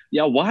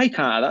 Yeah, why can't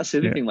I? That's the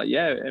other thing. Like,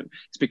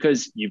 it's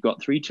because you've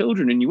got 3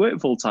 children and you work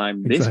full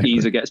time. Exactly. This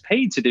geezer gets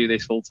paid to do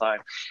this full time,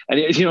 and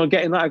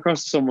getting that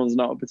across to someone's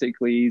not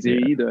particularly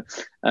easy either.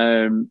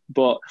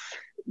 But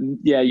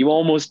yeah, you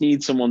almost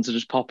need someone to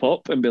just pop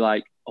up and be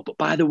like, oh, but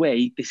by the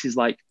way, this is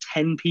like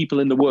 10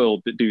 people in the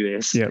world that do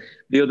this. Yep.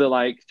 The other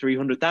like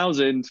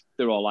 300,000,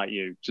 they're all like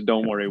you. So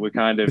don't worry, we're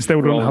kind of... They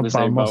still don't have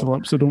bad muscle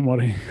up, so don't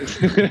worry.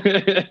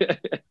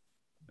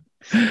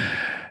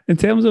 In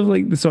terms of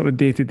like the sort of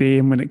day-to-day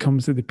and when it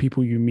comes to the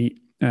people you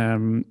meet,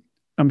 I'm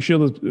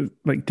sure there's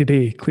like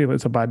today, clearly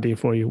it's a bad day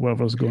for you,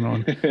 whatever's going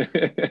on.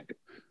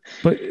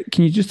 But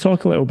can you just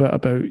talk a little bit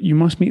about, you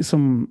must meet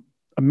some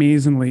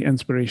amazingly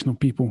inspirational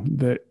people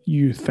that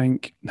you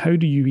think, how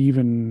do you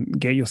even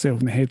get yourself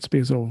in the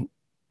headspace of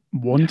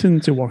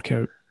wanting to work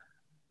out?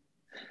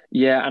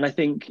 Yeah, and I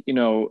think,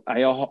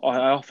 I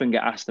often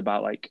get asked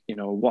about like,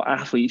 what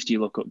athletes do you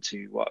look up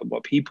to?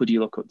 What people do you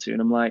look up to?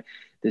 And I'm like,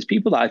 there's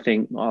people that I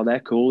think, oh, they're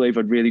cool. They've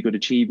had really good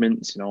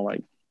achievements,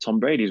 like Tom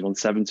Brady's won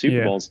 7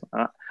 Super Bowls.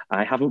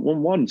 I haven't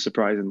won one,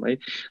 surprisingly.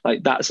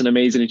 Like, that's an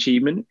amazing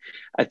achievement.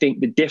 I think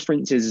the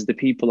difference is the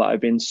people that I've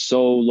been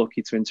so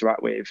lucky to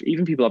interact with,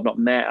 even people I've not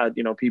met,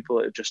 people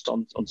that are just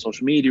on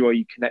social media or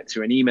you connect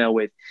through an email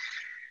with.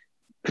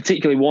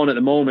 Particularly one at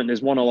the moment,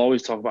 there's one I'll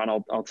always talk about,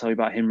 and I'll tell you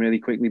about him really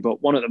quickly.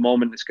 But one at the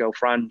moment, this girl,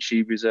 Fran,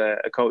 she was a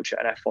coach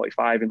at an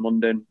F45 in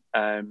London.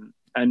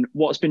 And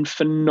what's been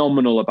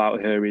phenomenal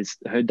about her is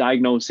her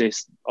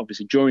diagnosis,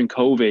 obviously during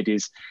COVID,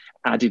 is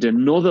added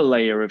another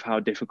layer of how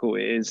difficult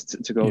it is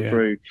to go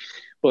through.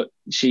 But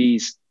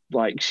she's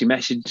like, she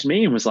messaged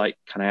me and was like,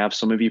 can I have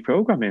some of your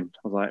programming?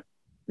 I was like,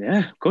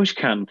 yeah, of course you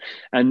can.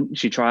 And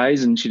she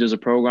tries and she does a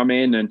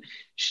programming, and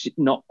she,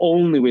 not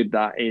only with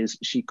that, is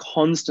she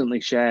constantly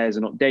shares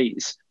and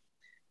updates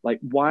like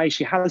why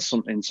she has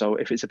something. So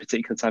if it's a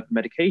particular type of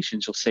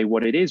medication, she'll say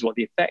what it is, what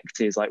the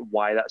effect is, like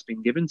why that's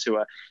been given to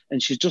her.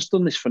 And she's just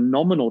done this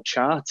phenomenal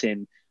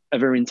charting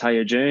of her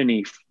entire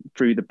journey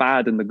through the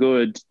bad and the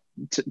good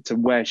to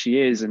where she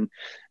is. And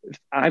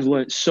I've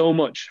learned so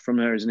much from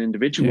her as an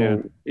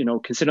individual,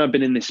 considering I've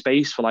been in this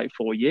space for like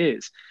 4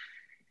 years.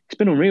 It's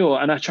been unreal.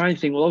 And I try and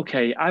think, well,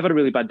 okay, I've had a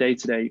really bad day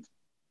today.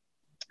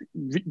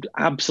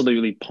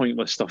 Absolutely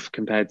pointless stuff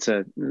compared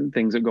to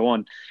things that go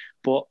on.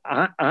 But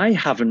I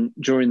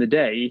haven't, during the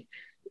day,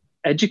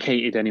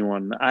 educated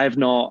anyone. I've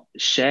not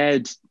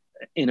shared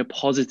in a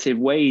positive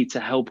way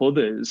to help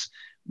others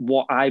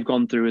what I've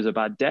gone through as a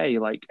bad day.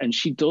 Like, and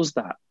she does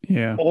that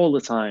all the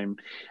time.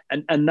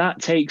 And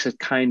that takes a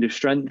kind of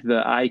strength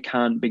that I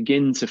can't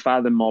begin to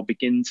fathom or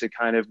begin to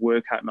kind of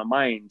work out in my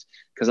mind,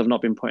 because I've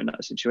not been put in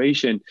that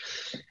situation.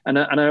 And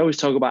I always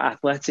talk about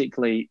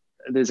athletically.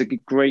 There's a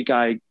great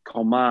guy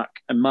called Mark,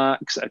 and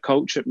Mark's a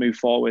coach at Move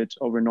Forward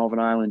over in Northern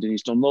Ireland, and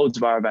he's done loads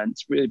of our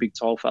events, really big,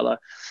 tall fella.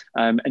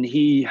 And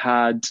he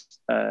had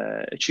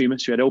a tumour,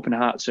 so he had open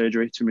heart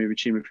surgery to remove a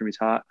tumour from his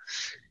heart.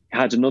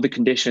 had another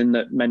condition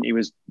that meant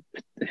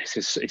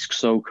it's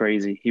so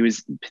crazy. He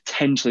was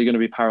potentially going to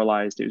be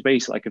paralyzed. It was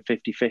basically like a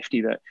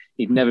 50-50 that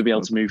he'd never be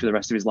able to move for the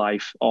rest of his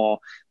life, or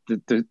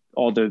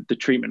the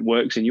treatment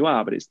works and you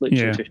are, but it's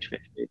literally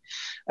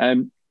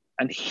 50-50.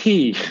 And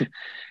he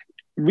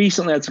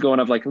recently had to go and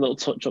have like a little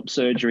touch-up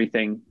surgery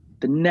thing.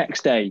 The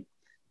next day,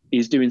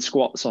 he's doing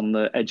squats on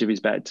the edge of his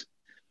bed.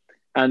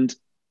 And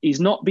he's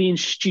not being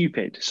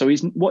stupid. So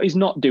what he's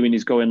not doing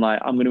is going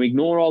like, I'm going to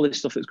ignore all this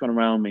stuff that's gone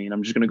around me and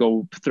I'm just going to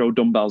go throw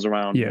dumbbells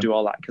around and do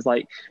all that. Because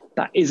like,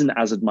 that isn't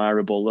as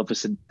admirable.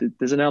 Obviously,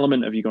 there's an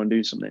element of you go and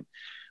do something.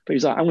 But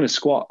he's like, I'm going to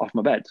squat off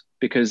my bed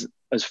because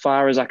as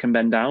far as I can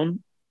bend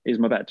down is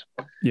my bed.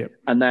 Yeah.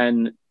 And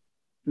then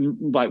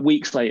like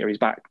weeks later, he's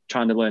back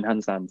trying to learn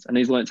handstands, and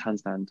he's learned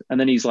handstand. And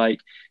then he's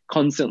like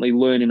constantly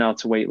learning how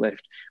to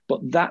weightlift.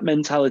 But that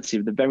mentality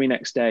of the very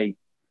next day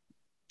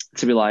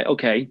to be like,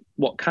 okay,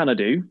 what can I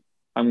do?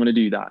 I'm going to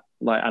do that.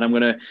 Like, and I'm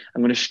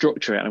going to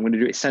structure it, and I'm going to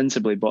do it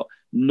sensibly, but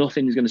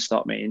nothing's going to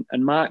stop me.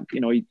 And Mark, you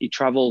know, he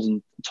travels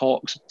and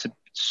talks to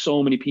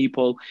so many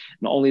people.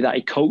 Not only that,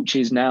 he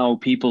coaches now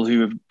people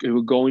who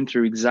are going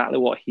through exactly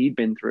what he'd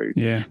been through.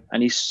 Yeah.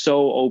 And he's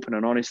so open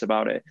and honest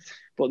about it.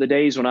 But the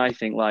days when I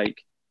think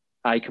like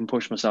I can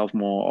push myself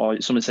more,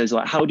 or someone says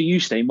like, how do you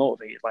stay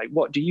motivated? Like,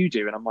 what do you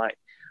do? And I'm like,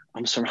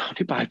 I'm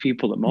surrounded by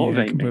people that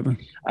motivate me.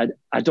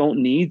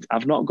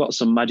 I've not got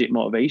some magic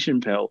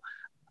motivation pill.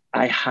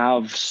 I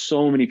have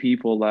so many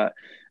people that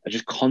are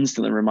just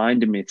constantly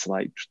reminding me to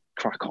like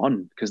crack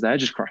on, because they're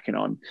just cracking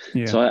on.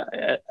 Yeah. So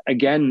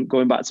again,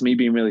 going back to me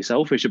being really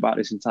selfish about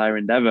this entire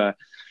endeavor,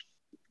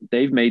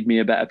 they've made me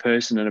a better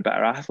person and a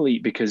better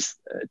athlete because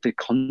they're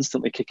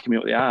constantly kicking me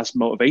up the ass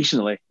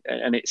motivationally.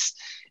 And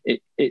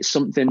it's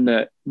something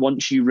that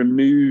once you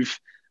remove,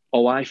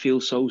 oh, I feel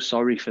so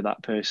sorry for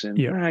that person.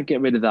 Yeah.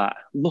 Get rid of that.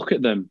 Look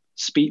at them,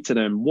 speak to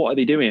them. What are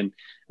they doing?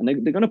 And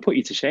they're going to put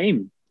you to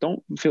shame.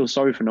 Don't feel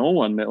sorry for no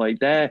one.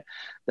 They're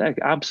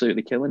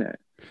absolutely killing it.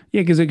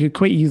 Yeah, because it could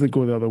quite easily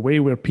go the other way,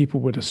 where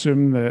people would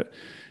assume that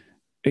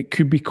it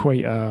could be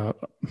quite a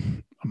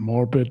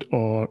morbid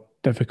or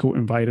difficult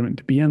environment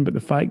to be in. But the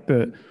fact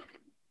that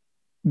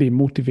they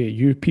motivate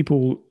you,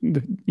 people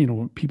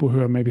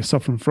who are maybe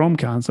suffering from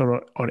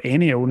cancer or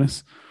any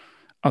illness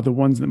are the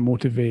ones that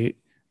motivate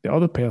the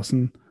other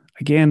person.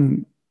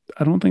 Again,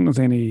 I don't think there's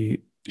any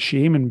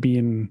shame in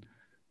being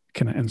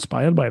kind of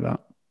inspired by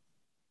that.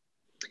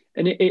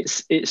 And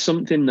it's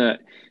something that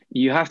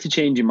you have to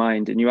change your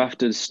mind, and you have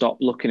to stop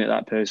looking at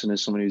that person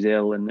as someone who's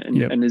ill.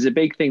 And there's a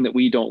big thing that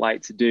we don't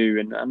like to do,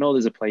 and I know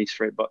there's a place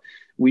for it, but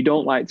we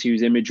don't like to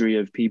use imagery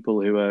of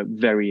people who are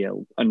very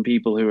ill and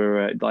people who are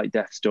at like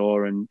death's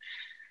door. And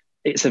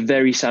it's a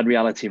very sad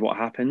reality of what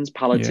happens.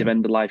 Palliative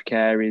end of life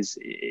care is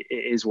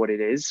what it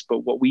is. But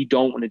what we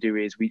don't want to do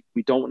is we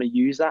don't want to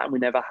use that, and we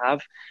never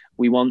have.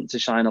 We want to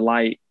shine a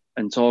light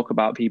and talk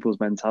about people's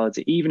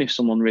mentality. Even if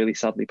someone really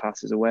sadly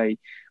passes away,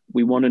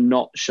 we want to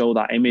not show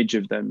that image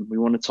of them. We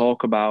want to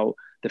talk about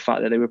the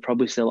fact that they were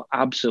probably still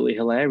absolutely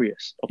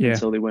hilarious up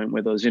until they weren't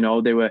with us. You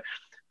know, they were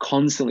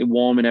constantly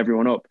warming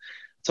everyone up.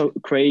 So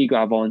Craig,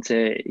 our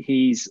volunteer,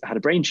 he's had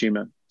a brain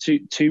tumor,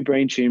 two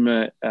brain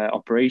tumor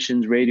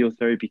operations,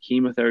 radiotherapy,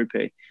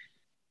 chemotherapy.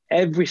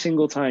 Every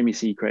single time you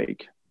see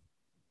Craig,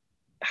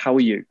 how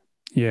are you?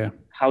 Yeah.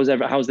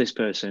 How's this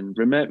person?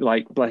 Remember,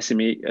 like, bless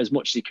him, as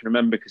much as he can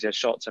remember because he has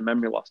short-term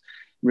memory loss,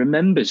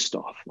 remembers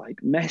stuff,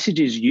 like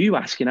messages you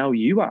asking how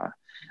you are.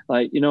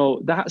 Like, you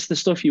know, that's the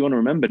stuff you want to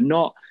remember,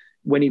 not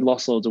when he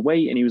lost loads of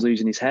weight and he was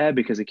losing his hair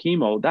because of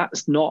chemo.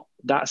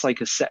 That's like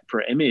a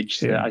separate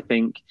image that I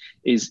think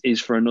is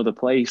for another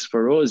place.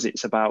 For us,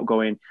 it's about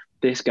going,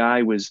 this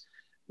guy was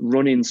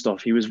running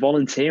stuff. He was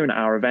volunteering at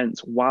our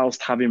events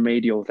whilst having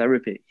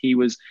radiotherapy. He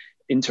was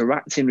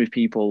interacting with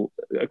people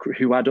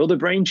who had other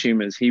brain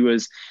tumors. He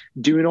was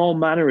doing all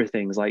manner of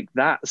things. Like,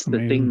 that's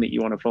the thing that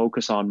you want to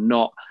focus on,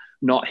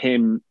 not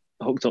him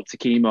hooked up to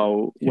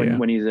chemo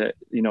when he's at,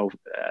 you know,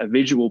 a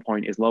visual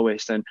point is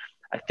lowest. And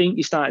I think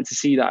you're starting to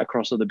see that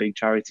across other big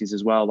charities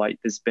as well. Like,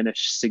 there's been a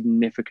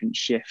significant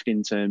shift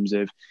in terms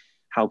of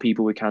how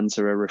people with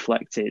cancer are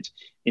reflected,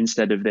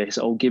 instead of this,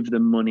 oh, give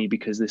them money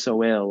because they're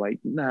so ill. Like,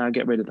 nah,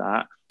 get rid of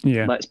that.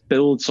 Yeah. Let's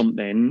build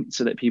something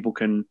so that people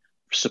can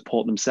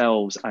support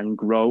themselves and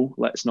grow.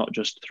 Let's not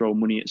just throw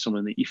money at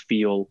someone that you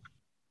feel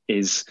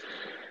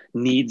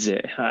needs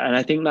it. And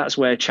I think that's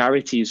where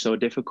charity is so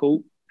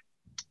difficult,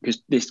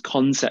 because this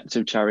concept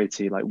of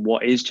charity, like,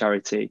 what is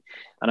charity?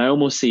 And I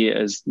almost see it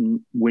as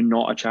we're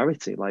not a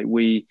charity. Like,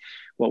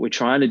 what we're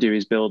trying to do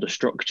is build a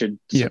structured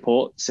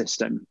support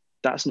system.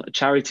 That's not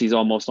charity. Is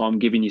almost, oh, I'm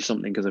giving you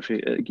something because I feel,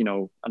 you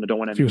know, and I don't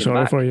want anything back. Feel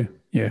sorry for you.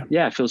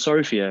 Yeah, I feel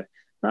sorry for you.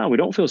 No, we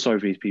don't feel sorry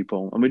for these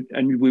people.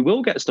 And we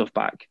will get stuff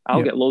back.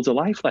 I'll get loads of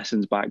life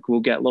lessons back. We'll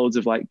get loads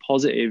of like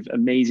positive,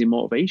 amazing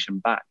motivation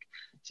back.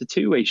 It's a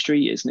two-way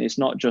street, isn't it? It's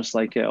not just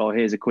like, oh,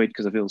 here's a quid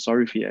because I feel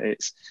sorry for you.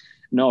 It's,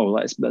 no,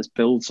 let's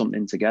build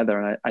something together.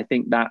 And I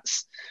think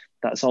that's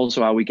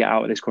also how we get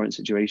out of this current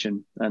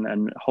situation.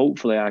 And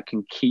hopefully I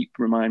can keep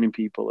reminding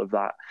people of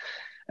that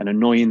and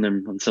annoying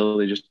them until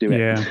they just do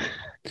it.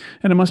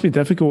 And it must be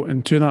difficult.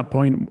 And to that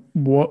point,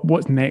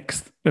 what's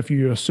next if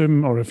you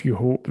assume or if you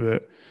hope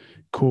that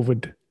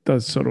COVID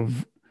does sort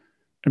of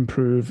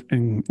improve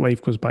and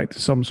life goes back to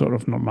some sort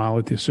of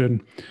normality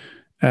soon?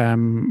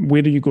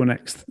 Where do you go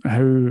next?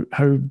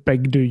 How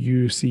big do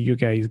you see you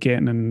guys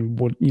getting, and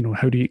what,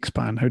 how do you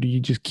expand? How do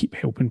you just keep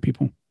helping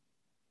people?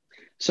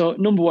 So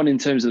number one, in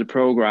terms of the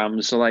program,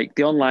 so like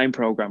the online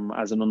program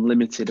has an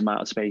unlimited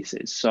amount of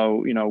spaces.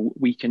 So,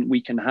 we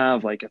can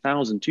have like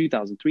 1,000,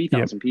 2,000,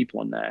 3,000 people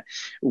on there.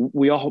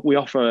 We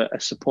offer a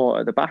support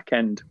at the back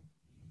end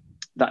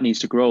that needs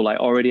to grow. Like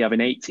already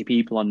having 80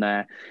 people on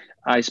there,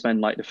 I spend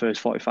like the first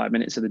 45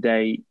 minutes of the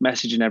day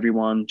messaging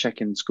everyone,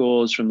 checking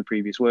scores from the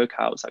previous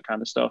workouts, that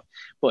kind of stuff.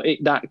 But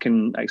that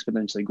can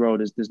exponentially grow.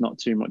 There's not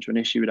too much of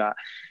an issue with that.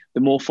 The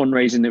more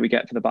fundraising that we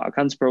get for the Battle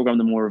Cancer program,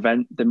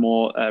 the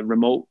more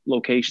remote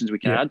locations we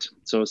can add.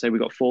 So say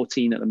we've got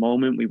 14 at the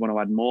moment. We want to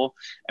add more.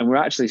 And we're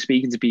actually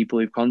speaking to people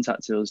who've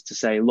contacted us to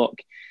say, look,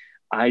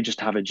 I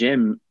just have a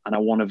gym and I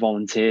want to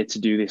volunteer to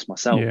do this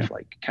myself. Yeah.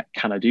 Like,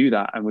 can I do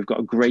that? And we've got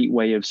a great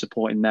way of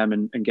supporting them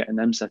and getting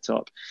them set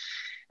up.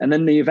 And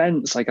then the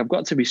events, like, I've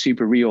got to be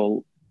super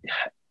real.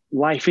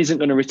 Life isn't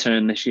going to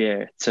return this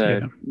year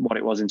to what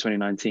it was in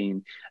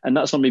 2019. And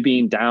that's not me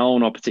being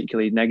down or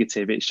particularly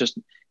negative. It's just,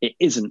 it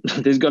isn't.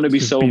 There's going to be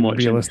so much.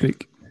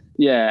 Realistic.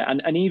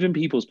 And even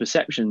people's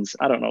perceptions,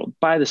 I don't know,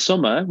 by the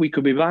summer, we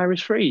could be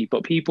virus free,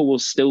 but people will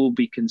still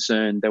be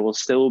concerned. There will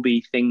still be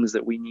things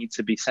that we need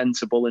to be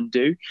sensible and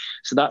do.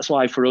 So that's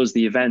why for us,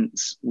 the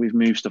events, we've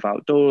moved stuff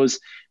outdoors.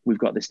 We've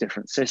got this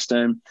different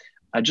system.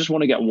 I just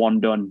want to get one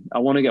done. I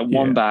want to get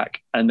one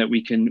back, and that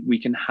we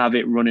can have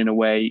it running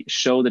away,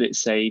 show that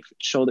it's safe,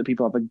 show that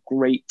people have a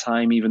great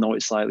time, even though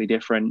it's slightly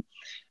different.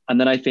 And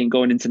then I think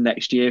going into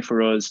next year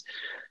for us,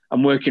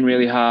 I'm working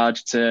really hard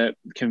to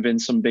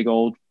convince some big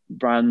old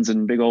brands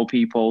and big old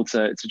people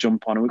to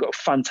jump on. And we've got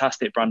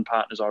fantastic brand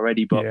partners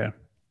already, but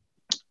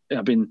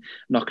I've been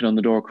knocking on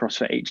the door of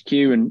CrossFit HQ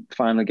and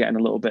finally getting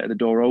a little bit of the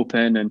door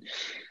open. And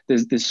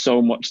there's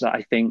so much that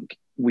I think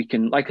we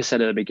can, like I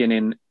said at the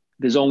beginning,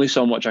 there's only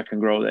so much I can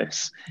grow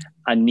this.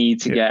 I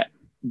need to get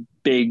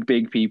big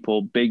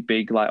people,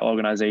 big like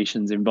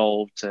organizations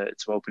involved to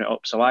open it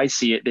up. So I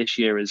see it this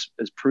year as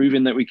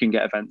proving that we can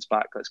get events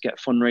back. Let's get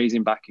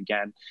fundraising back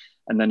again.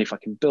 And then if I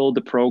can build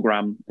the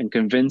program and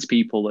convince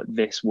people that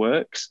this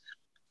works,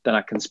 then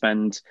I can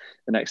spend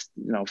the next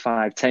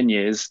 5-10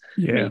 years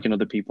making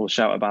other people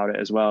shout about it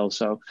as well.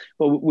 So,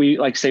 well, we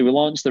like say we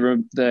launched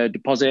the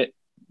deposit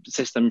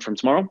system from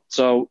tomorrow.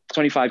 So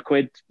 25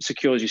 quid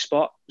secures your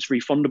spot. It's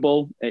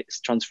refundable.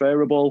 It's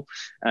transferable.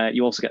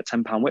 You also get a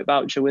 £10 whip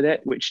voucher with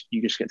it, which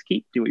you just get to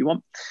keep, do what you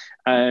want.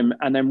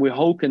 And then we're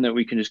hoping that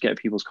we can just get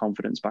people's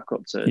confidence back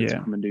up to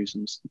come and do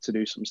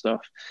some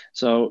stuff.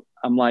 So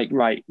I'm like,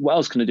 right, what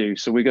else can I do?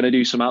 So we're going to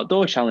do some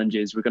outdoor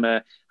challenges. We're going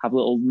to have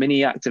little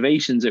mini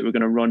activations that we're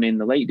going to run in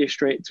the Lake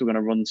District. We're going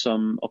to run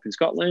some up in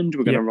Scotland.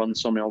 We're going to run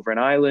some over in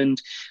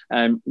Ireland.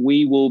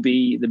 We will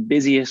be the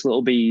busiest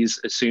little bees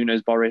as soon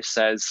as Boris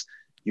says,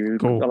 you're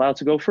allowed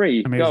to go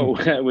free. Amazing.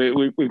 Go.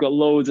 We've got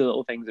loads of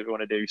little things that we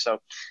want to do.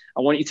 So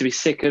I want you to be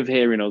sick of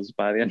hearing us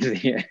by the end of the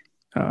year.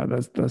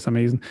 That's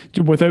amazing.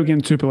 Without getting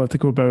too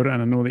political about it,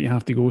 and I know that you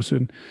have to go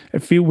soon,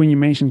 when you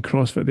mentioned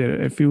CrossFit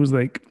there, it feels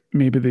like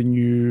maybe the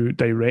new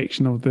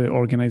direction of the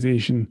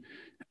organisation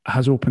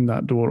has opened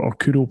that door, or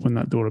could open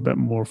that door a bit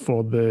more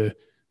for the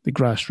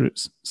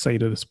grassroots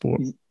side of the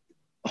sport.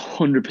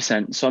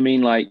 100%. So I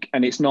mean, like,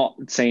 and it's not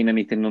saying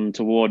anything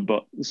untoward,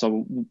 but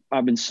so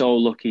I've been so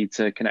lucky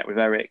to connect with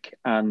Eric,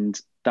 and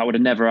that would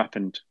have never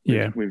happened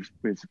with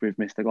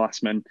Mr.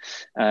 Glassman.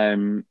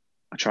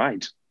 I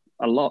tried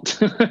a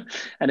lot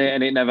and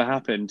it never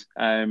happened.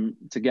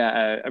 To get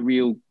a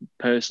real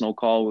personal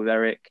call with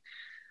Eric,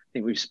 I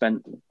think we've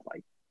spent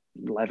like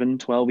 11,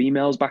 12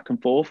 emails back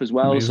and forth as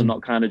well. Amazing. So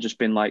not kind of just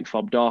been like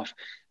fobbed off.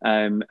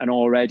 And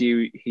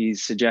already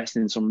he's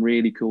suggesting some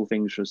really cool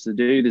things for us to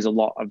do. There's a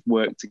lot of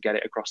work to get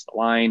it across the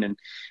line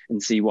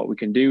and see what we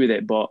can do with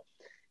it. But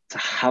to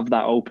have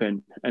that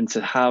open and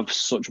to have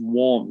such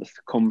warmth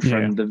come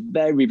from the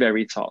very,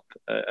 very top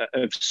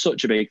of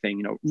such a big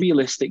thing,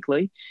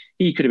 realistically,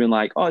 he could have been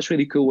like, oh, it's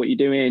really cool what you're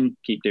doing.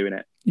 Keep doing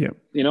it. Yeah.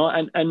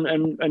 And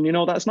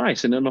that's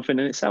nice and enough in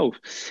itself.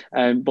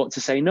 But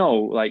to say, no,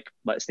 like,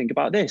 let's think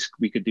about this.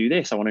 We could do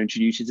this. I want to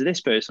introduce you to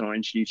this person. I want to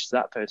introduce you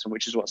to that person,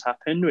 which is what's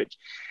happened, which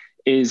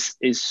is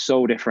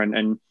so different.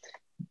 And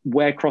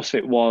where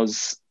CrossFit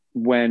was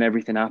when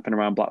everything happened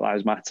around Black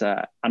Lives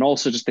Matter, and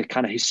also just the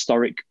kind of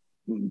historic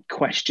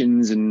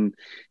questions and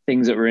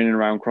things that were in and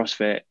around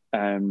CrossFit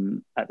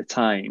at the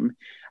time,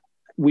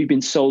 we've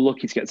been so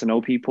lucky to get to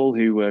know people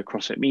who were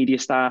CrossFit media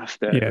staff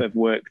that have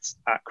worked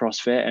at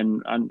CrossFit,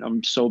 and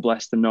I'm so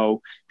blessed to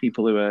know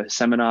people who are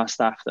seminar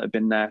staff that have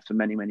been there for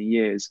many, many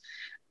years.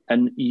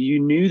 And you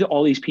knew that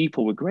all these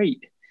people were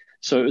great.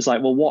 So it was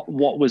like, well,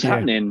 what was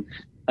happening?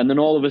 And then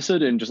all of a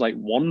sudden, just like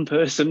one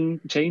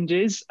person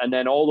changes, and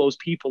then all those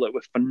people that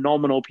were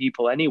phenomenal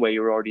people anyway,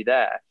 who were already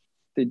there,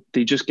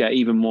 they just get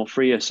even more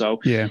freer.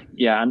 So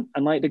and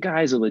like the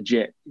guy's a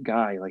legit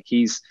guy. Like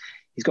he's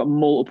he's got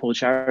multiple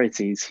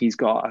charities. He's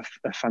got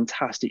a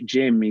fantastic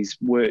gym. He's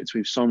worked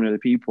with so many other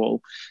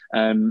people.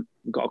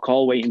 Got a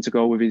call waiting to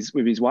go with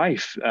his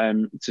wife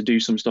to do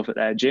some stuff at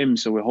their gym.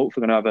 So we're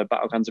hopefully going to have a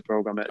battle cancer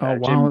program at their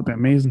gym. That'd be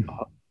amazing.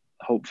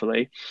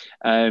 Hopefully.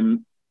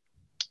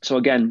 So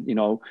again,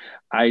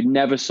 I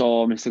never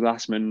saw Mr.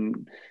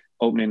 Glassman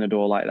opening a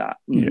door like that.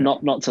 Yeah.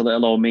 Not to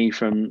little old me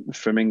from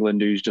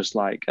England who's just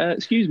like,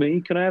 excuse me,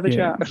 can I have a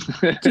chat?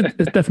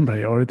 It's different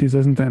priorities,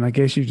 isn't it? And I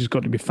guess you've just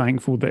got to be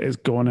thankful that it's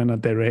gone in a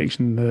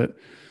direction that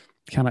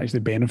can actually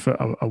benefit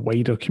a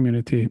wider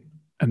community.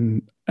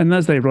 And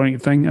that's the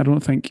ironic thing. I don't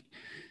think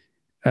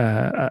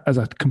as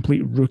a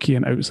complete rookie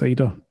and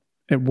outsider,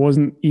 it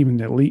wasn't even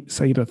the elite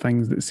side of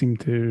things that seemed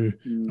to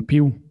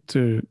appeal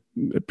to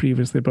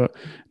previously. But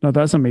no,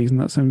 that's amazing.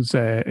 That sounds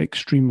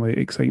extremely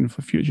exciting for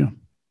the future.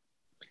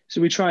 So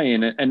we're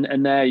trying,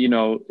 and there,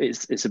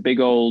 it's a big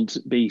old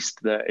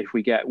beast that if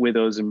we get with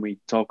us and we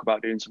talk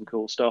about doing some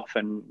cool stuff,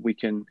 and we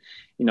can,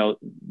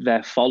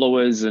 their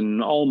followers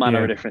and all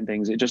manner of different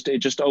things, it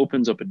just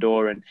opens up a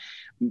door. And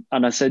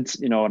I said,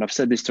 and I've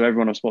said this to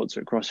everyone I've spoken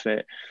to at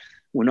CrossFit,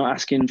 we're not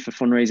asking for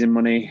fundraising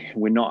money.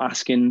 We're not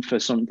asking for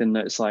something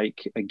that's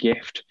like a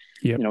gift.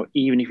 Yep.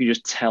 Even if you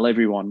just tell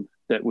everyone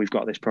that we've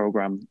got this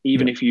program,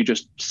 even if you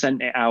just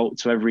sent it out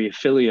to every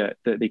affiliate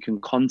that they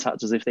can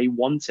contact us if they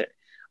want it.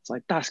 It's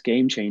like, that's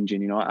game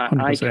changing.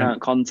 I can't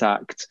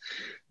contact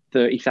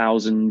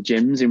 30,000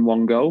 gyms in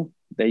one go.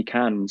 They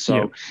can.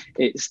 So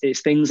it's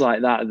things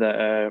like that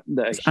are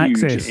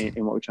huge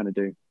in what we're trying to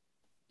do.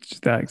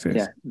 Just access.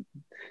 Yeah,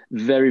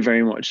 very,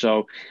 very much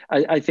so.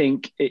 I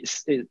think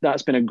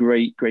that's been a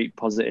great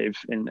positive.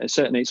 And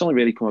certainly it's only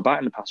really come about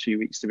in the past few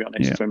weeks, to be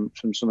honest,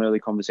 from some early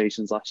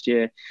conversations last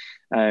year.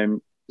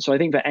 So I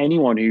think for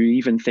anyone who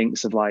even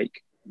thinks of like,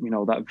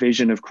 that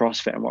vision of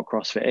CrossFit and what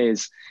CrossFit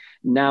is,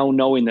 now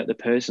knowing that the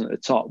person at the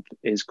top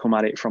is come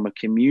at it from a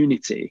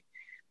community,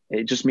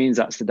 it just means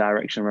that's the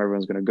direction where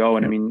everyone's going to go.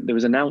 And I mean, there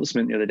was an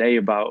announcement the other day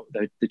about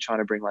they're trying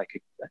to bring like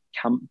a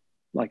camp,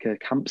 like a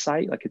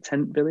campsite, like a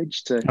tent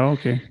village to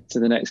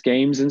the next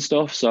games and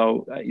stuff.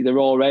 So they're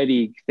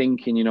already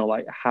thinking,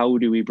 like, how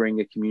do we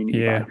bring a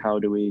community back? How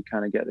do we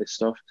kind of get this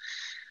stuff?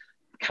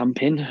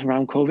 Camping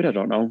around COVID, I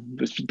don't know.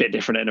 It's a bit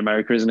different in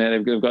America, isn't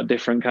it? They've got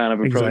different kind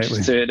of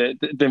approaches to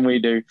it than we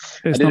do.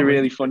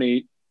 It's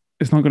funny.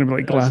 It's not going to be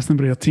like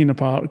Glastonbury or Tina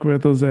Park where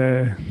there's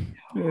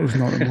it's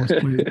not the most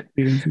pleasant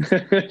experiences.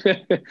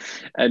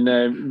 And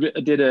I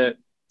did a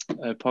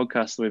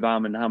podcast with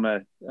Arm &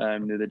 Hammer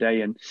the other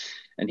day, and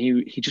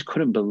he just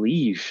couldn't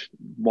believe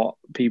what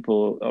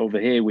people over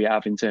here we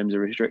have in terms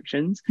of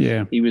restrictions.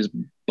 Yeah, he was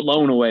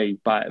blown away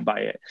by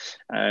it.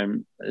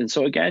 And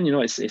so again,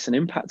 it's an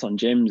impact on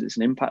gyms, it's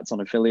an impact on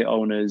affiliate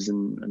owners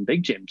and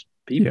big gyms,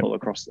 people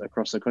across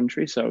the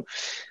country. So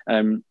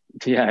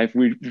if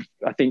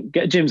I think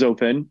get gyms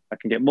open, I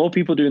can get more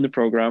people doing the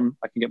program,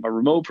 I can get my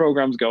remote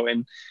programs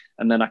going,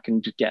 and then I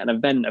can just get an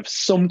event of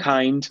some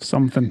kind,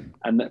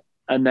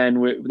 and then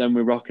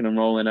we're rocking and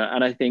rolling.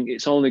 And I think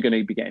it's only going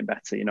to be getting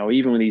better,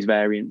 even with these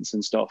variants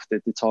and stuff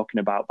that they're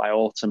talking about by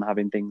autumn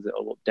having things that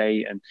will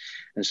update.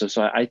 And so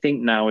I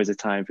think now is a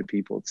time for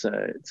people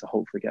to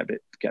hopefully get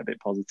a bit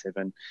positive.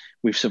 And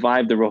we've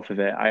survived the rough of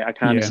it. I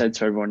kind of said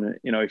to everyone,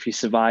 if you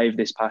survive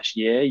this past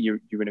year,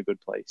 you're in a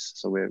good place.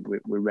 So we're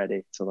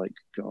ready to like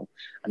go.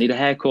 I need a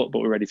haircut, but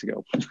we're ready to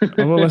go.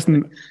 Well,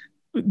 listen,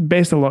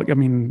 best of luck. I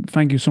mean,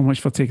 thank you so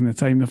much for taking the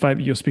time. The fact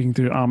that you're speaking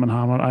to Arm &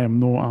 Hammer, I am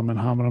no Arm &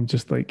 Hammer. I'm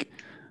just like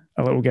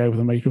a little guy with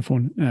a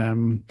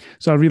microphone.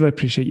 So I really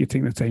appreciate you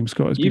taking the time,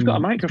 Scott. You've got a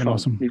microphone.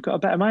 Awesome. You've got a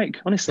better mic,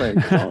 honestly.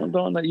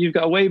 You've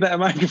got a way better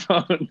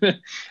microphone.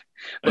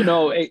 But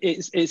no,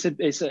 it's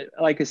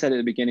like I said at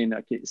the beginning,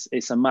 like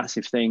it's a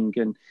massive thing,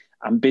 and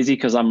I'm busy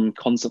because I'm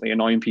constantly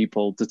annoying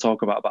people to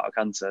talk about battle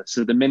cancer.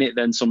 So the minute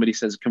then somebody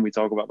says, "Can we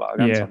talk about battle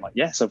cancer?" I'm like,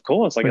 "Yes, of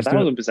course, like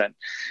 1,000%."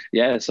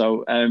 Yeah.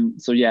 So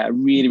yeah, I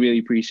really, really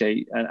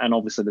appreciate, and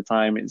obviously the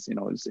time it's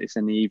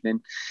in the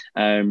evening,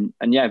 and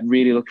yeah,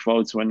 really looking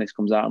forward to when this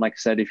comes out. And like I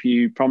said, if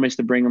you promise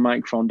to bring a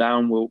microphone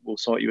down, we'll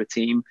sort you a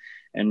team,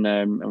 and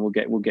we'll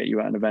get you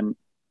at an event.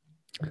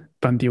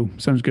 Done deal.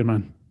 Sounds good,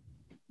 man.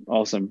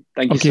 Awesome.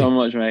 Thank you so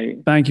much,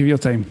 mate. Thank you for your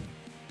time.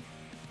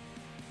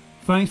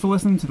 Thanks for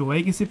listening to the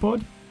Legacy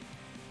Pod.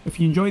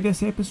 If you enjoyed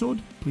this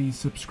episode, please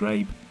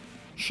subscribe,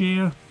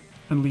 share,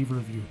 and leave a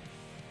review.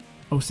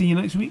 I'll see you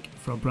next week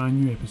for a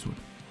brand new episode.